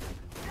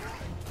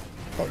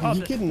 Oh, Oh,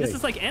 you kidding me? this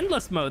is like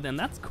endless mode then.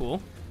 That's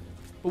cool.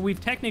 But we've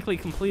technically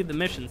completed the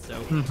mission, so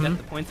we get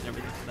the points and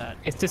everything for that.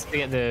 It's just to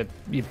get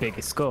your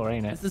biggest score,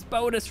 ain't it? This is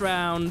bonus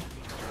round.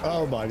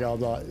 Oh, my God.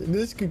 Like,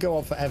 this could go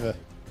on forever.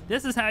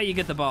 This is how you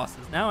get the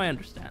bosses. Now I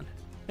understand.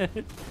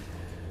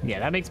 Yeah,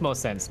 that makes more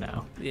sense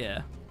now.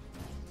 Yeah.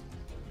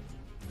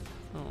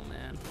 Oh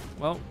man.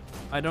 Well,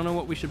 I don't know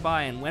what we should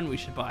buy and when we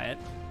should buy it.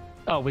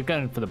 Oh, we're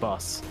going for the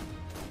boss.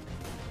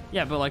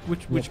 Yeah, but like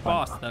which fine.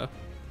 boss though?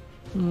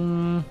 I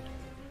don't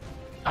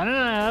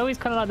know. I always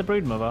kind of like the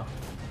Broodmother.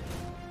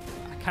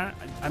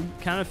 I'm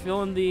kind of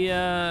feeling the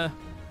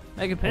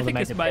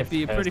Megapithecus might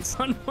be a pretty Megapithecus.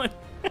 fun one.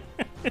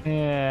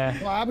 Yeah.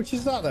 Well, how much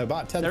is that, though?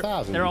 About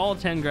 10,000? They're all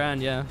 10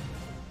 grand, yeah.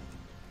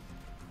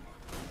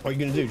 What are you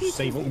going to do? Just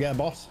see if we can get a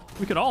boss?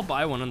 We could all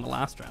buy one in the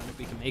last round if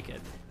we can make it.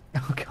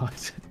 Oh god.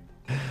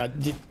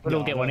 We'll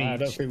all get one I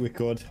don't each. think we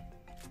could.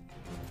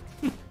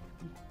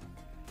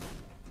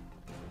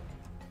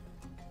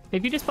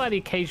 If you just buy the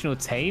occasional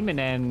tame and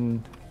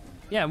then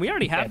Yeah, we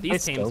already have Yeah,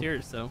 these pistol. tames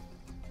here, so.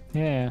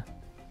 yeah.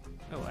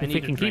 Oh, I If need we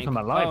a can keep drink. them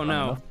alive Oh long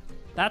no. enough.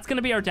 That's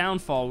gonna be our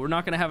downfall. We're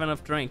not gonna have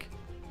enough drink.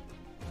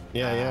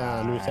 Yeah,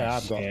 I knew what I've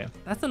got. Shit.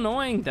 That's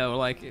annoying though,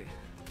 like it's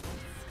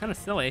kind of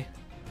silly.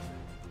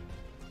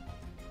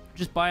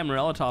 Just buy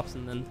Morellatops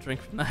and then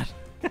drink from that.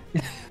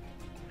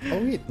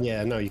 Oh,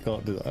 yeah, no, you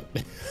can't do that.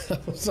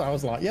 So I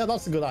was like, yeah,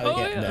 that's a good idea. Oh,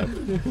 yeah.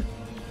 No.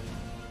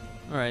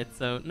 All right,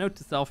 so note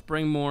to self: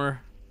 bring more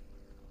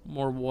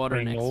water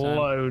Bring next time.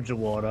 loads of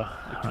water.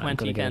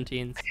 20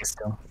 canteens.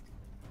 Pistol.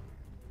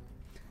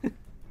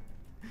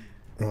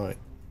 Right.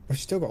 We've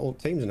still got all the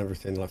teams and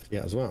everything left to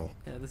get as well.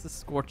 Yeah, this is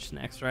Scorched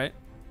next, right?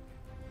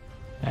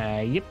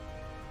 Yep.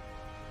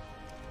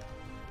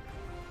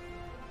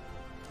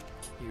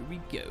 Here we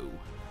go.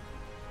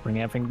 Bring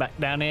everything back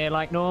down here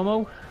like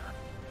normal.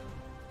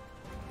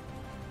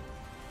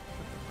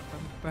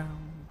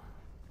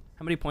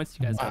 How many points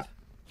do you guys have?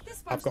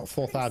 This I've got boat's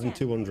pretty standard.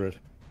 4,200.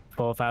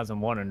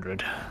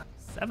 4,100.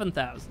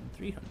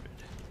 7,300.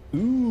 Ooh,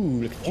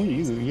 look at you.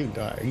 You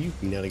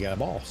can nearly get a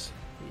boss.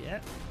 Yeah,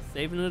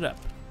 saving it up.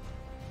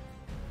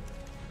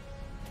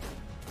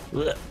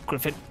 Ugh,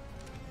 Griffin.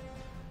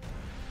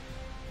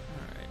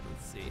 All right,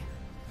 let's see.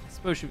 I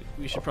suppose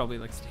we should probably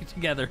like stay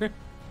together.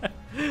 All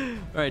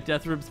right,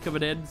 Death Rib's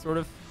coming in, sort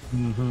of.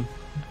 Mm-hmm.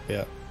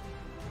 Yeah.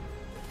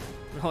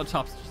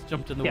 Holotops just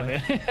jumped in the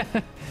way.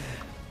 Yeah.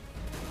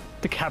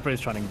 The Cabra is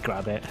trying to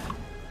grab it.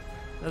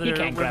 Another You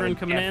can't grab Wyvern it.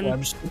 coming in.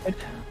 I'm stupid.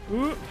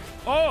 Ooh.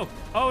 Oh!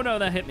 Oh no,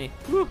 that hit me.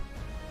 Woo.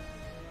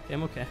 Okay,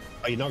 I'm okay.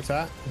 Are you knocked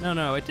out?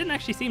 No, it didn't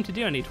actually seem to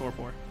do any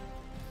torpor.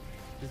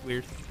 Which is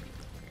weird.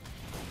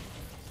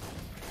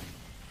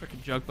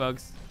 Frickin' jug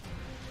bugs.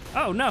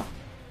 Oh no!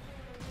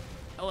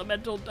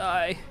 Elemental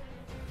die.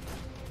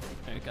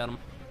 Alright, got him.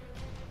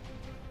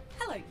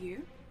 Hello,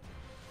 you.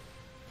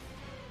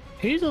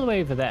 Who's all the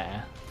way over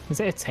there? Is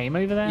it a tame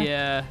over there?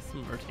 Yeah,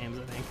 some of our tames,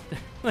 I think.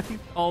 Like,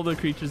 all the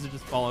creatures are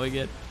just following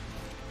it.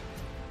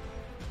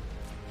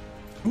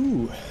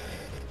 Ooh.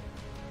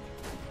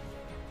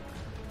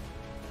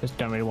 Just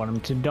don't really want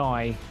them to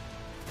die.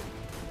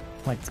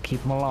 Like to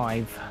keep them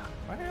alive.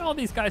 Why are all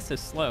these guys so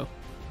slow?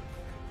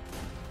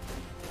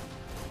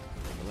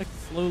 They're like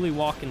slowly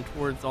walking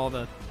towards all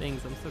the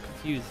things. I'm so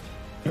confused.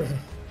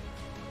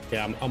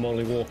 Yeah, I'm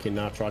only walking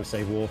now, trying to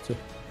save water.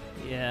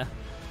 Yeah.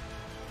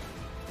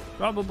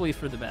 Probably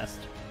for the best.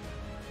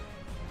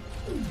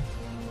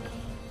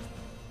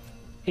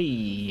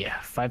 Hey,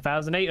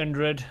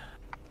 5,800.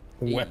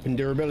 Weapon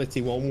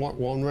durability,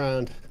 one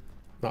round.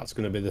 That's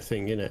going to be the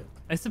thing, isn't it?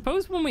 I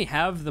suppose when we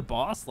have the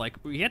boss, like,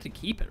 we get to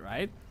keep it,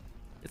 right?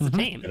 It's a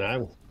tame. You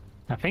know.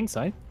 I think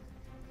so.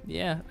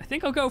 Yeah, I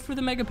think I'll go for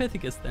the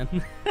Megapithecus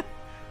then.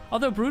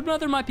 Although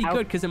Broodmother might be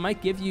good because it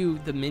might give you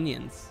the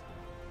minions.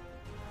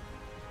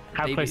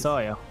 How Babies. close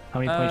are you? How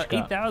many points you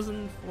got?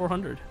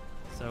 8,400.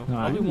 So All I'll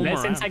right. do one Let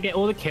more Syntac round. get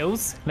all the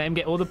kills. Let him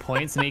get all the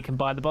points, and he can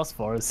buy the boss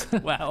for us.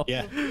 Wow.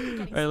 Yeah. All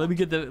right, let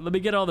me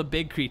get all the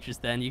big creatures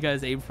then. You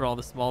guys aim for all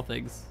the small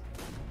things.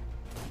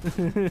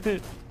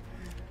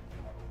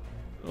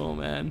 Oh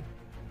man.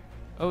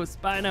 Oh,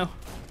 Spino.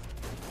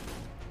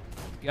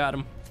 Got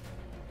him.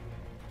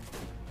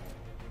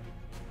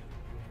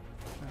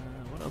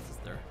 What else is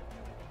there?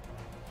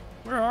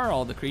 Where are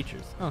all the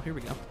creatures? Oh, here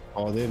we go.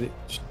 Oh,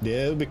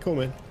 they'll be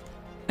coming.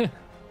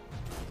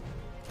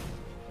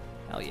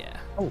 Hell yeah.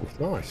 Oh,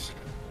 nice.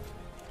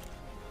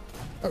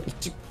 Oh,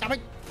 damn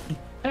it.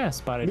 Yeah,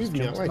 spider just Move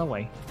me jumps that in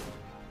way.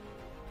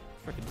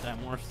 the way. Frickin'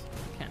 Dimorphs.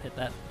 Can't hit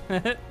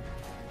that.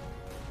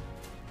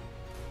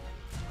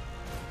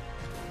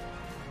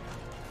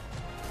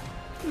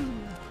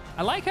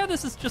 I like how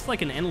this is just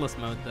like an endless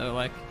mode though,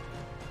 like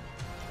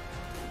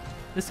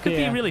this could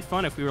be Yeah. really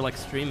fun if we were like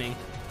streaming.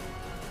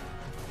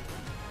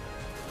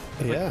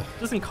 Yeah. It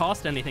doesn't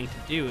cost anything to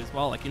do as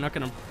well, like you're not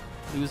gonna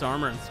lose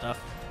armor and stuff.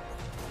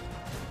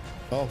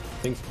 Oh,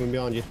 things coming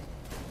behind you.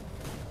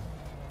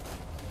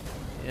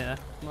 Yeah,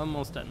 I'm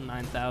almost at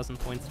 9,000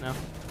 points now.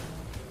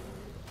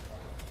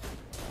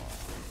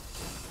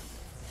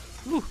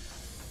 Ooh.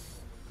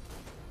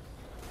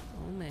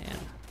 Oh man.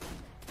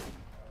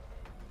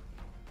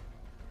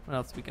 What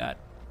else we got?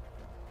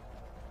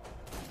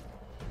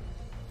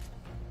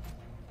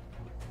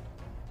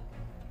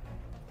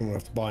 I'm gonna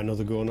have to buy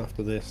another gun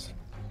after this.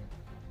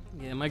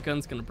 Yeah, my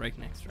gun's gonna break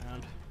next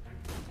round.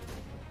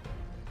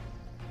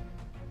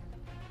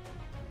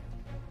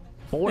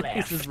 Four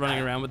He's just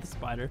running around with the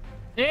spider.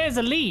 There's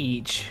a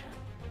leech.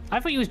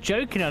 I thought you was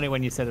joking only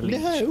when you said a leech.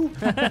 No.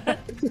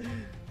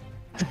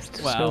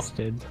 That's Wow.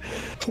 disgusting.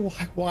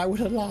 Why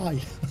would I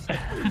lie?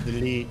 The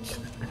leech.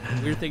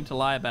 Weird thing to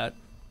lie about.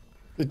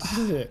 This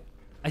is it.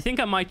 I think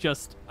I might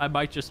just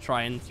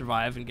try and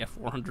survive and get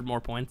 400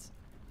 more points.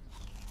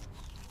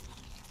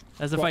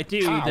 As if What? I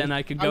do, How? then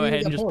I could How go do you ahead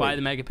get and just buy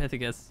the points?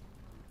 Megapithecus.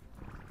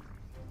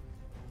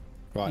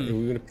 Right,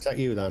 we're gonna protect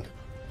you then.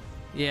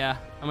 Yeah,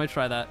 I might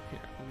try that. Here,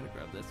 I'm gonna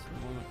grab this for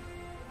a moment.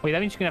 Wait, that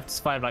means you're gonna have to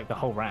survive like the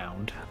whole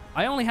round.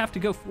 I only have to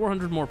go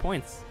 400 more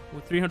points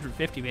with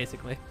 350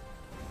 basically.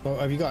 Oh,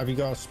 have you got free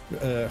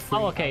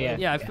Oh, okay, yeah.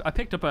 Yeah, I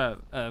picked up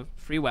a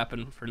free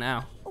weapon for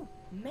now. Oh,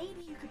 maybe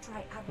you could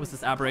try. What's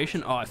this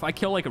aberration? Oh, if I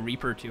kill like a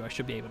Reaper or two, I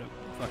should be able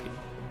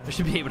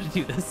to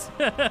do this.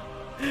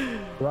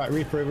 Right,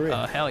 Reaper over here.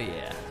 Oh hell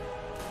yeah!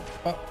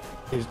 Oh,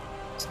 he's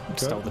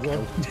Stole the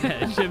go.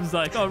 Yeah, Shim's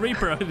like, oh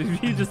Reaper,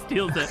 he just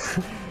steals it.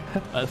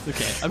 That's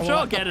okay. I'm sure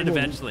I'll get it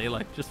eventually.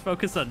 Like, just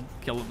focus on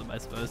killing them, I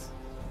suppose.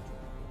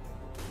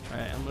 All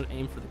right, I'm gonna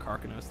aim for the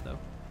Carcanos though.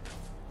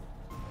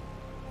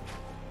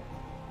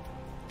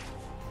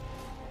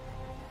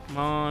 Come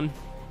on,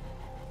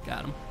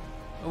 got him.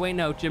 Oh wait,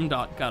 no, Jim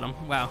Dot got him.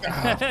 Wow,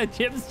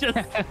 Jim's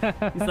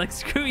just—he's like,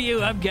 screw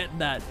you, I'm getting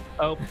that.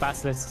 Oh,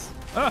 Basilisk.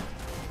 Oh,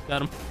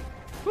 got him.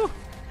 Whew.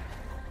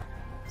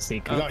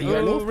 Secret. got you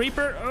Oh, enough?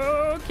 Reaper!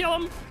 Oh, kill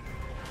him!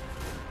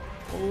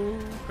 Oh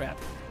crap!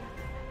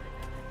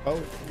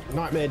 Oh,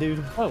 nightmare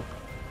dude. Oh,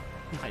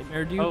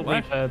 Nightmare dude. oh,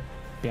 what? Reaper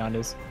behind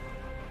us.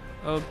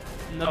 Oh,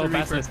 another Oh, Reaper.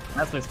 Basilisk.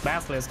 Basilisk.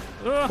 Basilisk.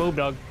 Ugh.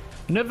 Bulldog.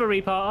 Another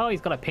Reaper. Oh, he's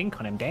got a pink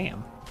on him.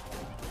 Damn.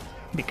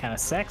 Be kind of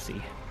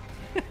sexy.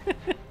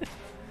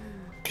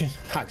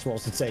 Hax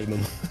wants to tame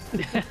him.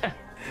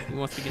 He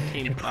wants to get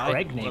tamed by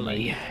Impregnate Lily.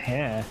 me.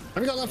 Yeah.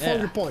 Have you got that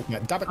 400 point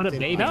yet? Damn it. Got a Tim.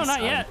 baby. No, not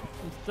Son. yet.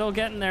 I'm still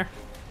getting there.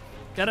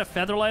 Got a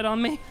featherlight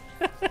on me?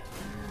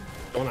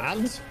 On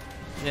hands?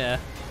 Yeah.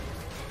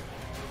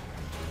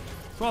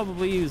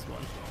 probably use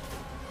one.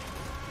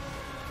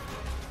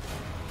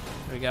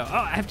 There we go. Oh,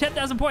 I have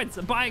 10,000 points.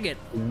 I'm buying it.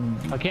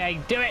 Okay,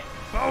 do it.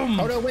 Boom.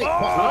 Oh no, wait.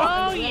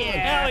 Oh, yeah.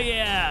 Hell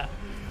yeah.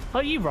 Oh,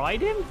 you ride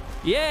him?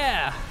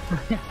 Yeah.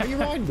 Are you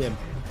riding him?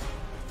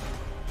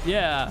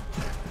 Yeah.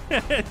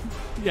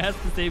 You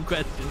asked the same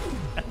question.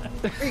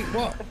 Wait,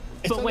 what?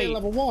 It's But only wait,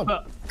 level 1.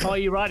 But are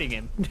you riding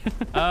him?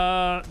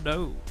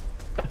 No.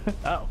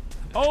 Oh.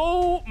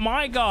 Oh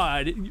my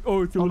god.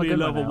 Oh, it's only good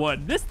one level now.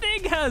 1. This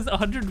thing has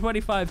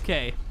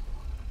 125k.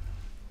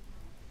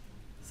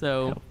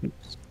 So,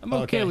 I'm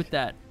okay Okay. with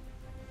that.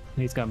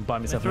 He's going to buy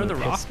himself throw another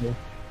the rock? pistol.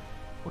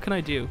 What can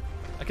I do?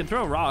 I can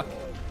throw a rock.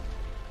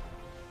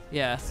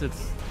 Yeah, so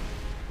it's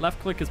left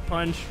click is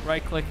punch,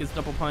 right click is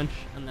double punch,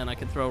 and then I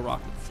can throw a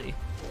rock with C.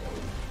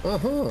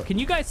 Uh-huh. Can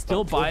you guys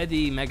still buy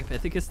the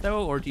Megapithecus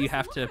though, or do you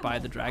have to buy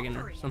the dragon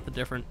or something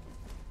different?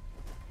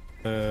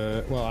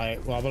 Well,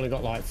 I've only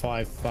got like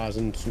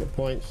 5,000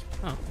 points.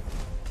 Oh,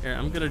 here,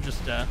 I'm gonna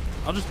just,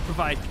 I'll just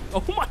provide,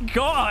 oh my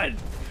god!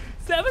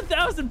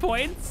 7,000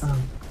 points?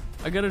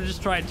 I'm gonna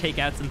just try and take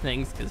out some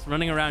things, because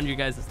running around you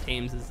guys as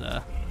tames is,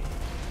 a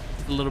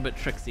little bit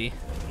tricksy.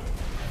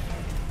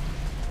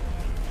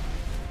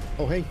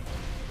 Oh, hey.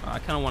 I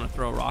kind of want to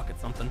throw a rock at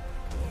something.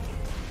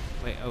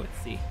 Wait, oh, it's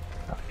C.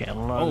 Get a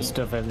lot of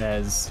stuff in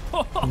there's.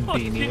 Oh,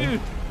 Beanie.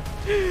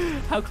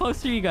 dude! How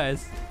close are you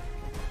guys?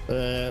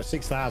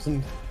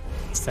 6,000.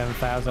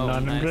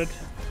 7,900.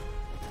 nice.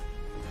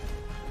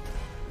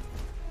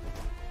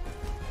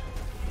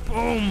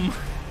 Boom!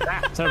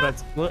 Sorry, but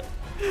what?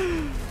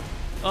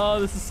 Oh,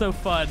 this is so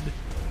fun.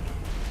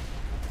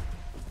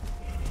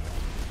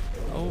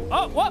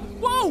 Oh, what?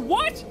 Whoa,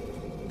 what?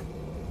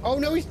 Oh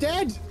no, he's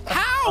dead.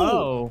 How?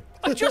 Oh.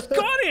 I just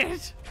got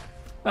it.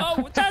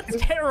 Oh, that's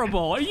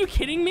terrible. Are you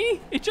kidding me?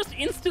 It just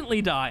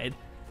instantly died.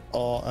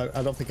 Oh,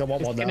 I don't think I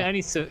want one Can now.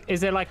 only is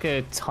there like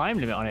a time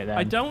limit on it then?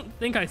 I don't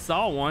think I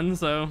saw one,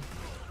 so.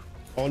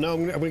 Oh no,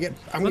 I'm gonna get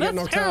Well, knocked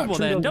that's out. terrible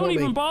True, then. Don't worry.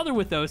 even bother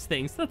with those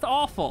things. That's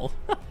awful.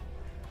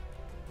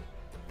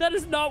 That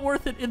is not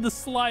worth it in the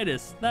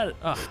slightest. That.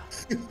 Oh,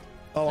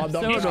 I'm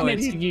not. so Which annoyed.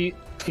 means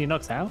you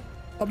knocked out.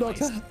 I'm not.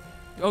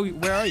 Oh,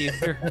 where are you?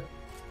 Here.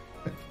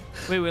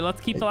 Wait, let's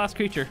keep the last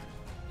creature.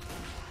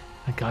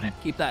 I got him.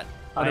 Keep that.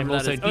 I'm Whatever that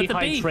also is. Oh, it's a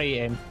bee.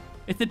 dehydrating.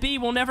 It's a bee.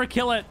 We'll never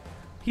kill it.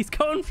 He's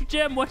going for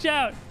Jim. Watch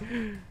out.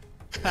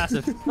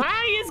 Passive.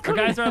 Ah, he is Our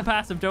coming. guys are on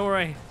passive. Don't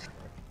worry.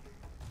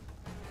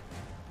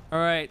 All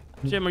right,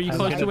 Jim. Are you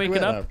close to waking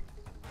up?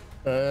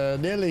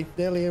 Nearly.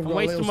 I'm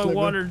wasting my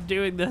water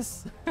doing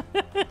this.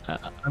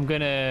 I'm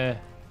gonna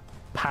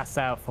pass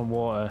out from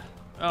water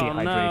Oh,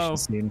 dehydration no.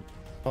 soon.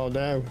 Oh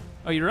no.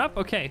 Oh, you're up?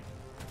 Okay.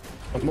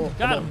 I'm up,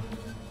 Got I'm him. up.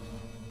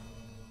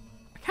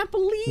 I can't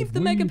believe the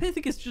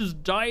Megapithecus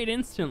just died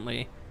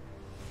instantly.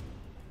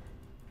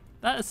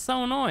 That is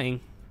so annoying.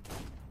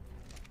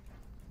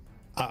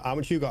 How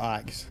much you got,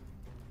 Arks?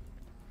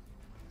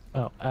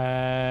 Oh,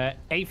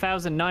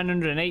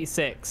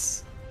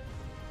 8,986.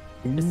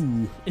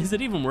 Ooh. Is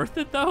it even worth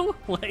it though?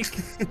 Like,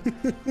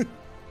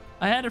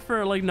 I had it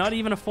for like not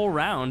even a full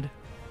round.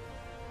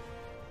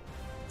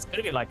 It's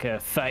gonna be like a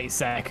 30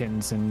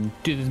 seconds and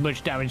do as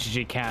much damage as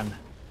you can.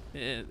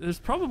 There's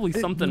probably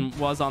something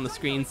was on the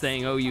screen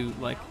saying, "Oh, you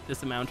like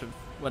this amount of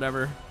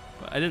whatever,"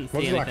 but I didn't see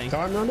Was there like a anything.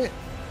 timer on it?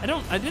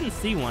 I didn't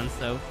see one,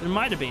 so there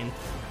might have been.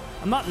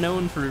 I'm not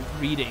known for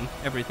reading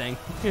everything.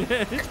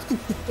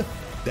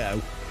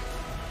 No.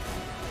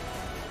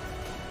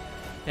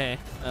 Okay,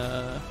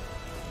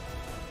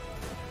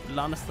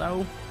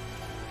 Lanaso.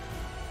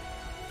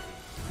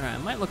 Alright, I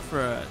might look for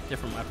a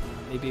different weapon.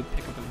 Maybe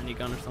pick up a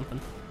minigun or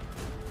something.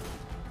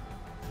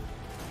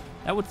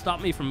 That would stop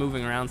me from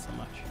moving around so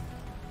much.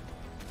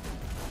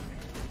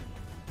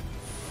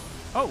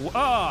 Oh,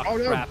 Oh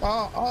no. crap.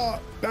 Oh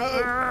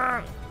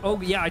no. Oh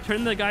yeah, I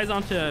turned the guys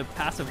onto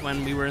passive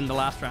when we were in the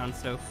last round,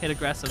 so hit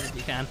aggressive if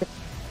you can.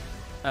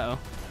 Uh-oh.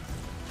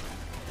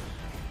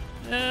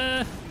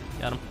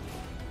 Got him.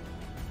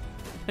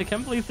 I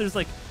can't believe there's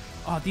like,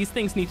 oh, these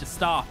things need to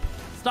stop.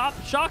 Stop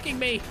shocking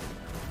me!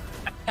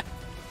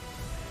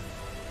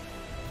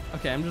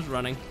 Okay, I'm just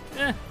running.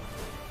 Oh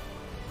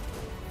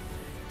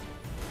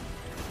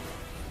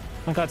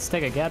my god,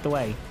 Stegger, get out the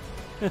way.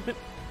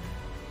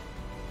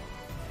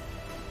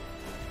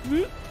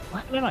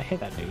 Why did I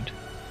hit that dude?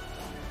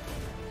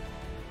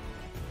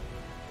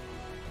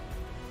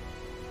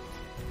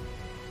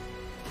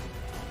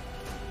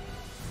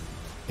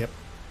 Yep.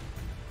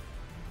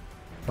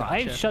 But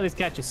I've Gotcha. shot this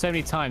catcher so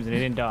many times and it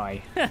didn't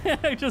die.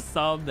 I just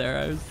saw him there.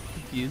 I was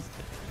confused.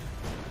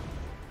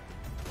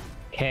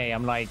 Okay,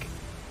 I'm like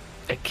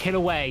a kill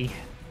away.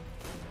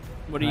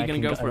 What are you I gonna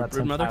can go for? about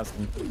Broodmother?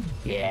 10,000.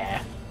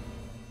 Yeah.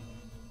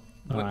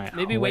 Alright,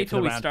 Maybe I'll wait till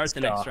for we round start to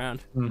the next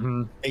round.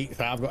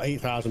 Mm-hmm. I've got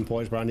 8,000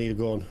 points, but I need a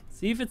gun.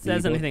 See if it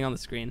says go. anything on the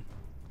screen.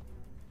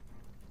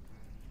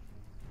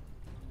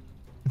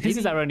 This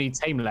is our only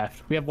tame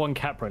left. We have one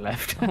Capra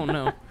left. Oh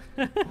no.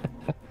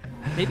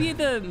 Maybe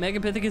the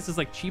Megapithecus is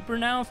like cheaper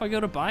now if I go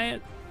to buy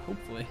it.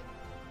 Hopefully.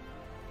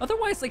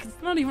 Otherwise, like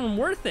it's not even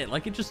worth it.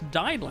 Like it just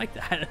died like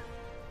that.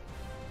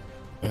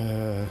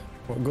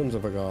 What guns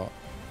have I got?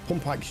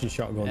 Pump action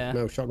shotgun. Yeah.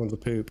 No, shotguns are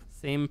poop.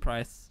 Same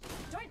price.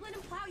 Don't let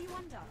him plow you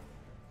under.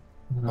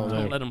 Oh,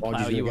 no. Don't let 'em Why'd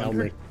plow you get on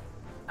under. me?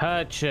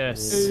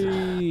 Purchase.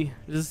 Hey.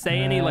 Does it say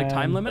any like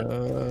time limit?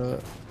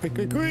 Quick.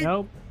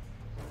 Nope.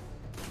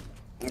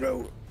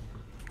 No.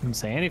 Didn't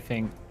say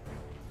anything.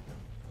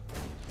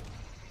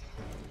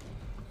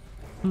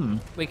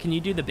 Wait, can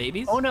you do the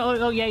babies? Oh no!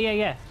 Oh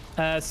yeah.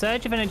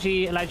 Surge of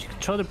energy allows you to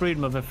control the brood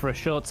mother for a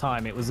short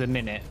time. It was a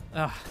minute.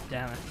 Oh,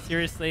 damn it.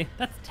 Seriously?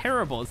 That's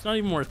terrible. It's not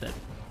even worth it.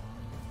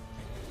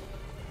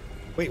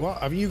 Wait, what?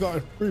 Have you got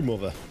a brood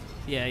mother?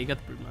 Yeah, you got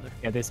the brood mother.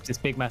 Yeah, this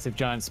big massive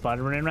giant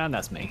spider running around.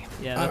 That's me.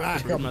 Yeah,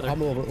 that's the brood mother.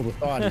 I'm over on the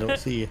side. I don't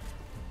see you.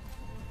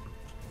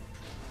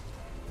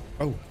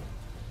 Oh.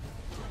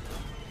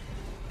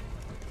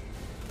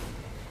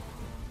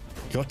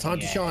 Your time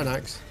to shine,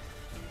 Axe.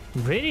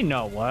 Really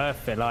not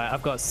worth it. Like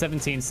I've got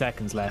 17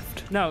 seconds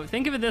left. No,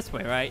 think of it this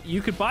way, right? You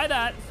could buy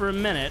that for a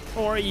minute,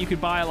 or you could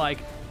buy like,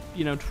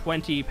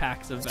 20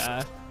 packs of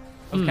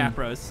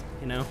Capros,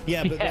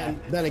 Yeah, but Yeah.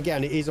 Then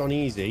again, it is on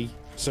easy.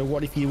 So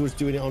what if you was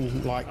doing it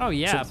on like? Oh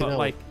yeah, something but else?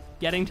 like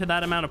getting to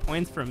that amount of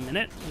points for a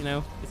minute,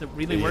 is it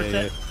really worth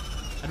Yeah. it?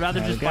 I'd rather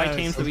There just we buy go,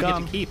 tames that it's we get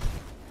gone. to keep.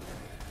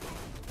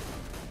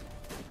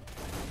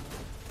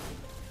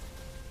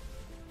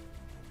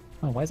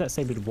 Oh, why is that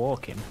saber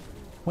walking?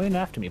 Why are you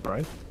after me,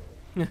 bro?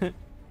 It's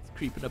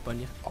creeping up on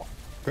you.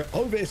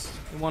 Oh, this.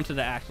 I wanted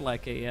to act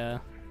like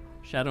a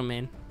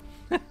Shadowmane.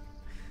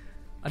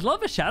 I'd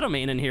love a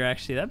Shadowmane in here,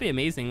 actually. That'd be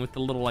amazing with the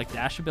little like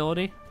dash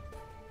ability.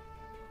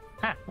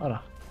 Ah, hold on.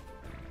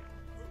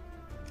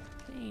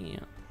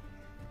 Damn.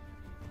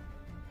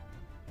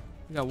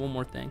 We got one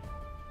more thing.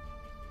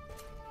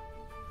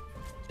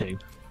 2.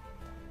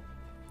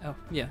 Oh,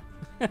 yeah.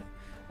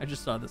 I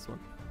just saw this one.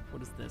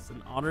 What is this?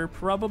 An otter,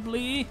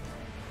 probably?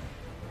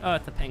 Oh,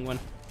 it's a penguin.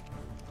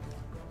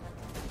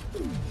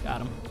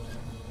 Got him.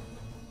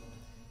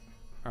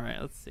 All right,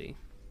 let's see.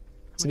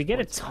 So we get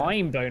a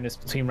time bonus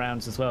between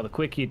rounds as well. The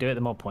quicker you do it,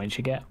 the more points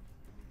you get.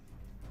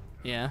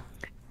 Yeah.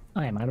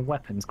 I am out of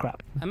weapons.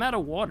 Crap. I'm out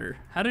of water.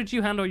 How did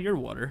you handle your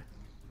water?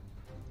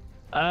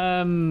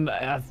 I'm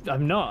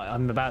not.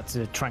 I'm about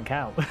to trank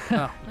out.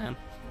 Oh, man.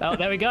 Oh,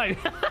 there we go. I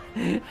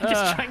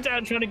just tranked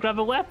out trying to grab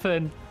a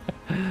weapon.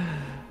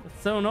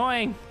 That's so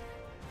annoying.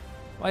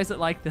 Why is it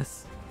like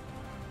this?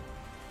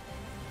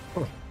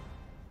 Oh.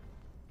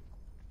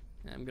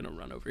 I'm gonna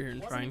run over here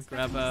and try Wasn't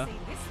and grab expecting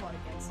to see this one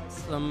again so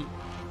soon. some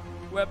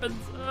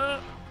weapons.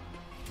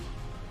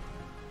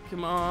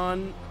 Come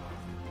on.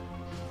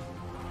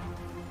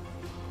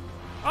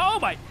 Oh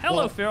my!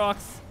 Hello, What?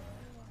 Ferox.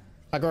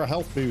 I got a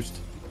health boost.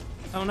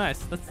 Oh, nice.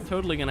 That's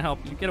totally gonna help.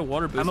 You get a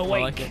water boost. I'm if I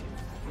awake. like it.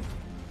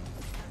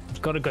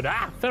 Got a good.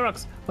 Ah,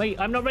 Ferox. Wait,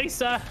 I'm not ready,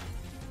 sir.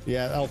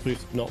 Yeah, health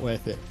boost, not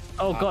worth it.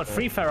 Oh god,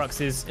 free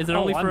Ferox is. Is it oh,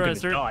 only I'm for gonna a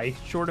certain die.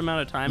 short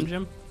amount of time,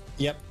 Jim?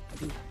 Yep.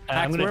 I'm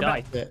Axe, gonna we're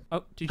die. back. It.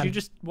 Oh, did you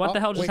just? What the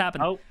Oh, hell just wait.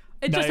 happened? Oh,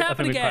 It just no, I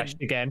happened think we again.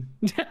 crashed again.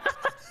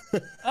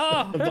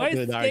 Oh, why is gonna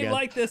this die game again.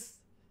 like this?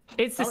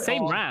 It's the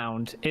same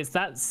round. It's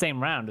that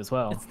same round as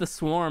well. It's the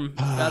swarm.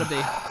 It's gotta be.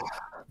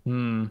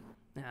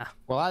 Yeah.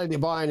 Well, I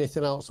didn't buy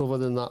anything else other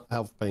than that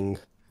health thing.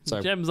 So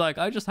Jim's like,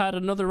 I just had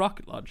another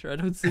rocket launcher. I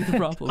don't see the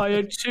problem. I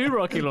had 2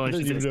 rocket I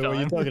launchers don't even this know what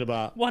you're time. talking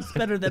about. What's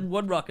better than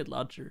one rocket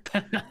launcher?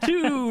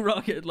 2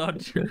 rocket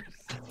launchers.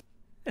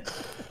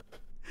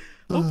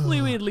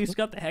 Hopefully we at least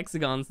got the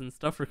hexagons and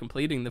stuff for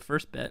completing the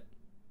first bit.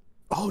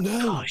 Oh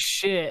no! Oh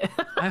shit.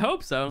 I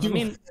hope so. I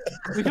mean,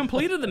 we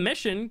completed the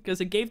mission because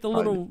it gave the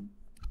little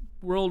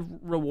world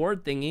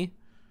reward thingy.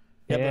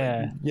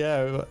 Yeah.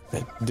 But,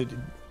 yeah. Did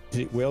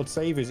it world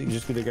save? Is it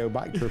just going to go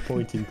back to a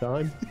point in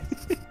time?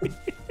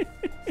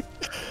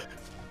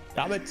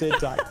 Damn it,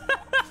 Syntac.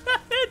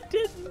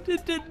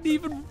 It didn't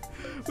even.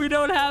 We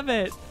don't have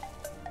it.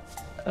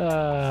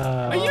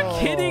 Are you Oh.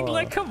 kidding?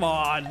 Like, come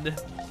on.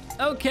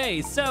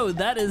 Okay, so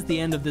that is the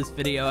end of this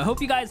video. I hope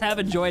you guys have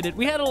enjoyed it.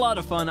 We had a lot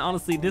of fun.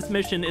 Honestly, this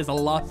mission is a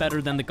lot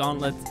better than the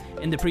gauntlets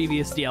in the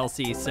previous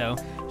DLC, so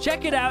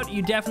check it out.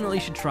 You definitely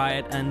should try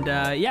it. And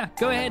yeah,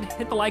 go ahead,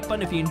 hit the like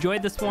button if you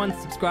enjoyed this one,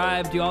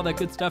 subscribe, do all that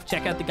good stuff.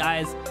 Check out the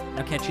guys.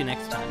 I'll catch you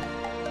next time.